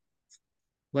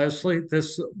 Leslie,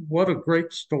 what a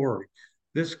great story.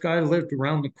 This guy lived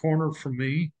around the corner from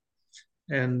me,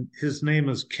 and his name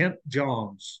is Kent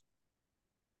Johns.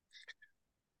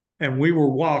 And we were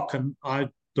walking. I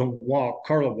don't walk,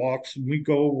 Carla walks, and we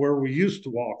go where we used to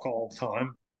walk all the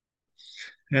time.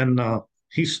 And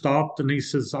he stopped and he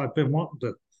says, "I've been wanting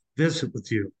to visit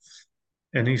with you."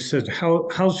 And he said,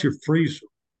 how's your freezer?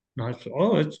 And I said,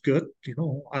 "Oh, it's good.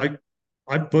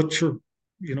 I butcher,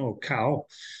 cow,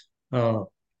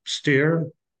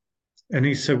 steer." And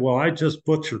he said, "Well, I just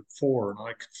butchered 4 and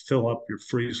I could fill up your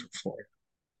freezer for you."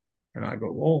 And I go,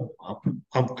 "Oh,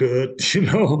 I'm good,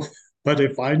 but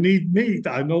if I need meat,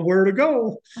 I know where to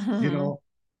go, Mm-hmm.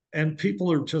 and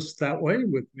people are just that way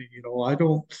with me. I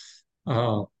don't,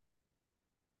 uh,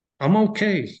 I'm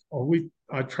okay.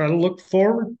 I try to look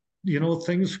forward.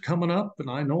 Things are coming up, and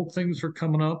I know things are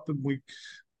coming up, and we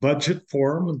budget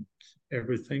for them and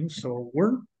everything. So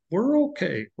we're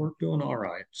okay. We're doing all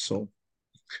right. So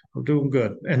we're doing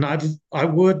good. And I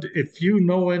would, if you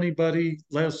know anybody,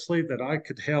 Leslie, that I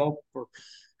could help or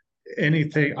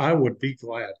anything, I would be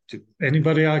glad to.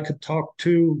 Anybody I could talk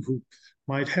to who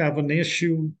might have an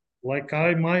issue like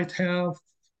I might have,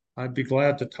 I'd be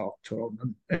glad to talk to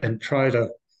them and try to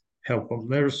help them.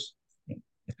 There's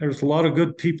a lot of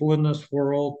good people in this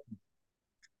world,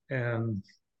 and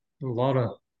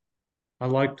I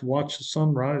like to watch the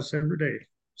sunrise every day.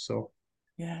 So,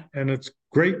 yeah. And it's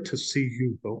great to see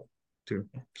you though, too.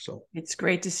 So it's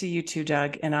great to see you too,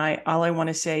 Doug. And all I want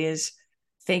to say is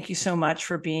thank you so much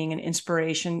for being an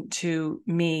inspiration to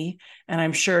me, and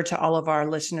I'm sure to all of our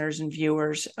listeners and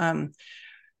viewers.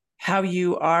 How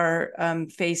you are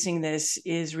facing this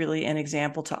is really an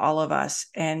example to all of us,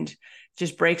 and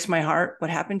just breaks my heart what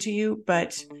happened to you,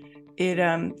 but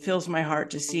it fills my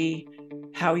heart to see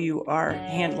how you are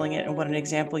handling it and what an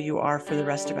example you are for the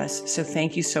rest of us. So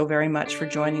thank you so very much for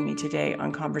joining me today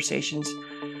on Conversations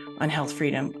on Health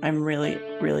Freedom. I'm really,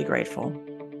 really grateful.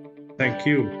 Thank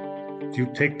you.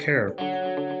 You take care.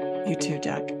 You too,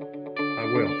 Doug. I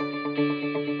will.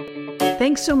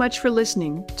 Thanks so much for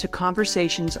listening to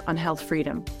Conversations on Health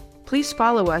Freedom. Please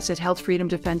follow us at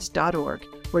healthfreedomdefense.org,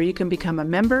 where you can become a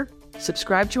member,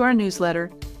 subscribe to our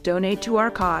newsletter, donate to our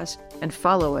cause, and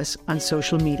follow us on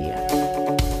social media.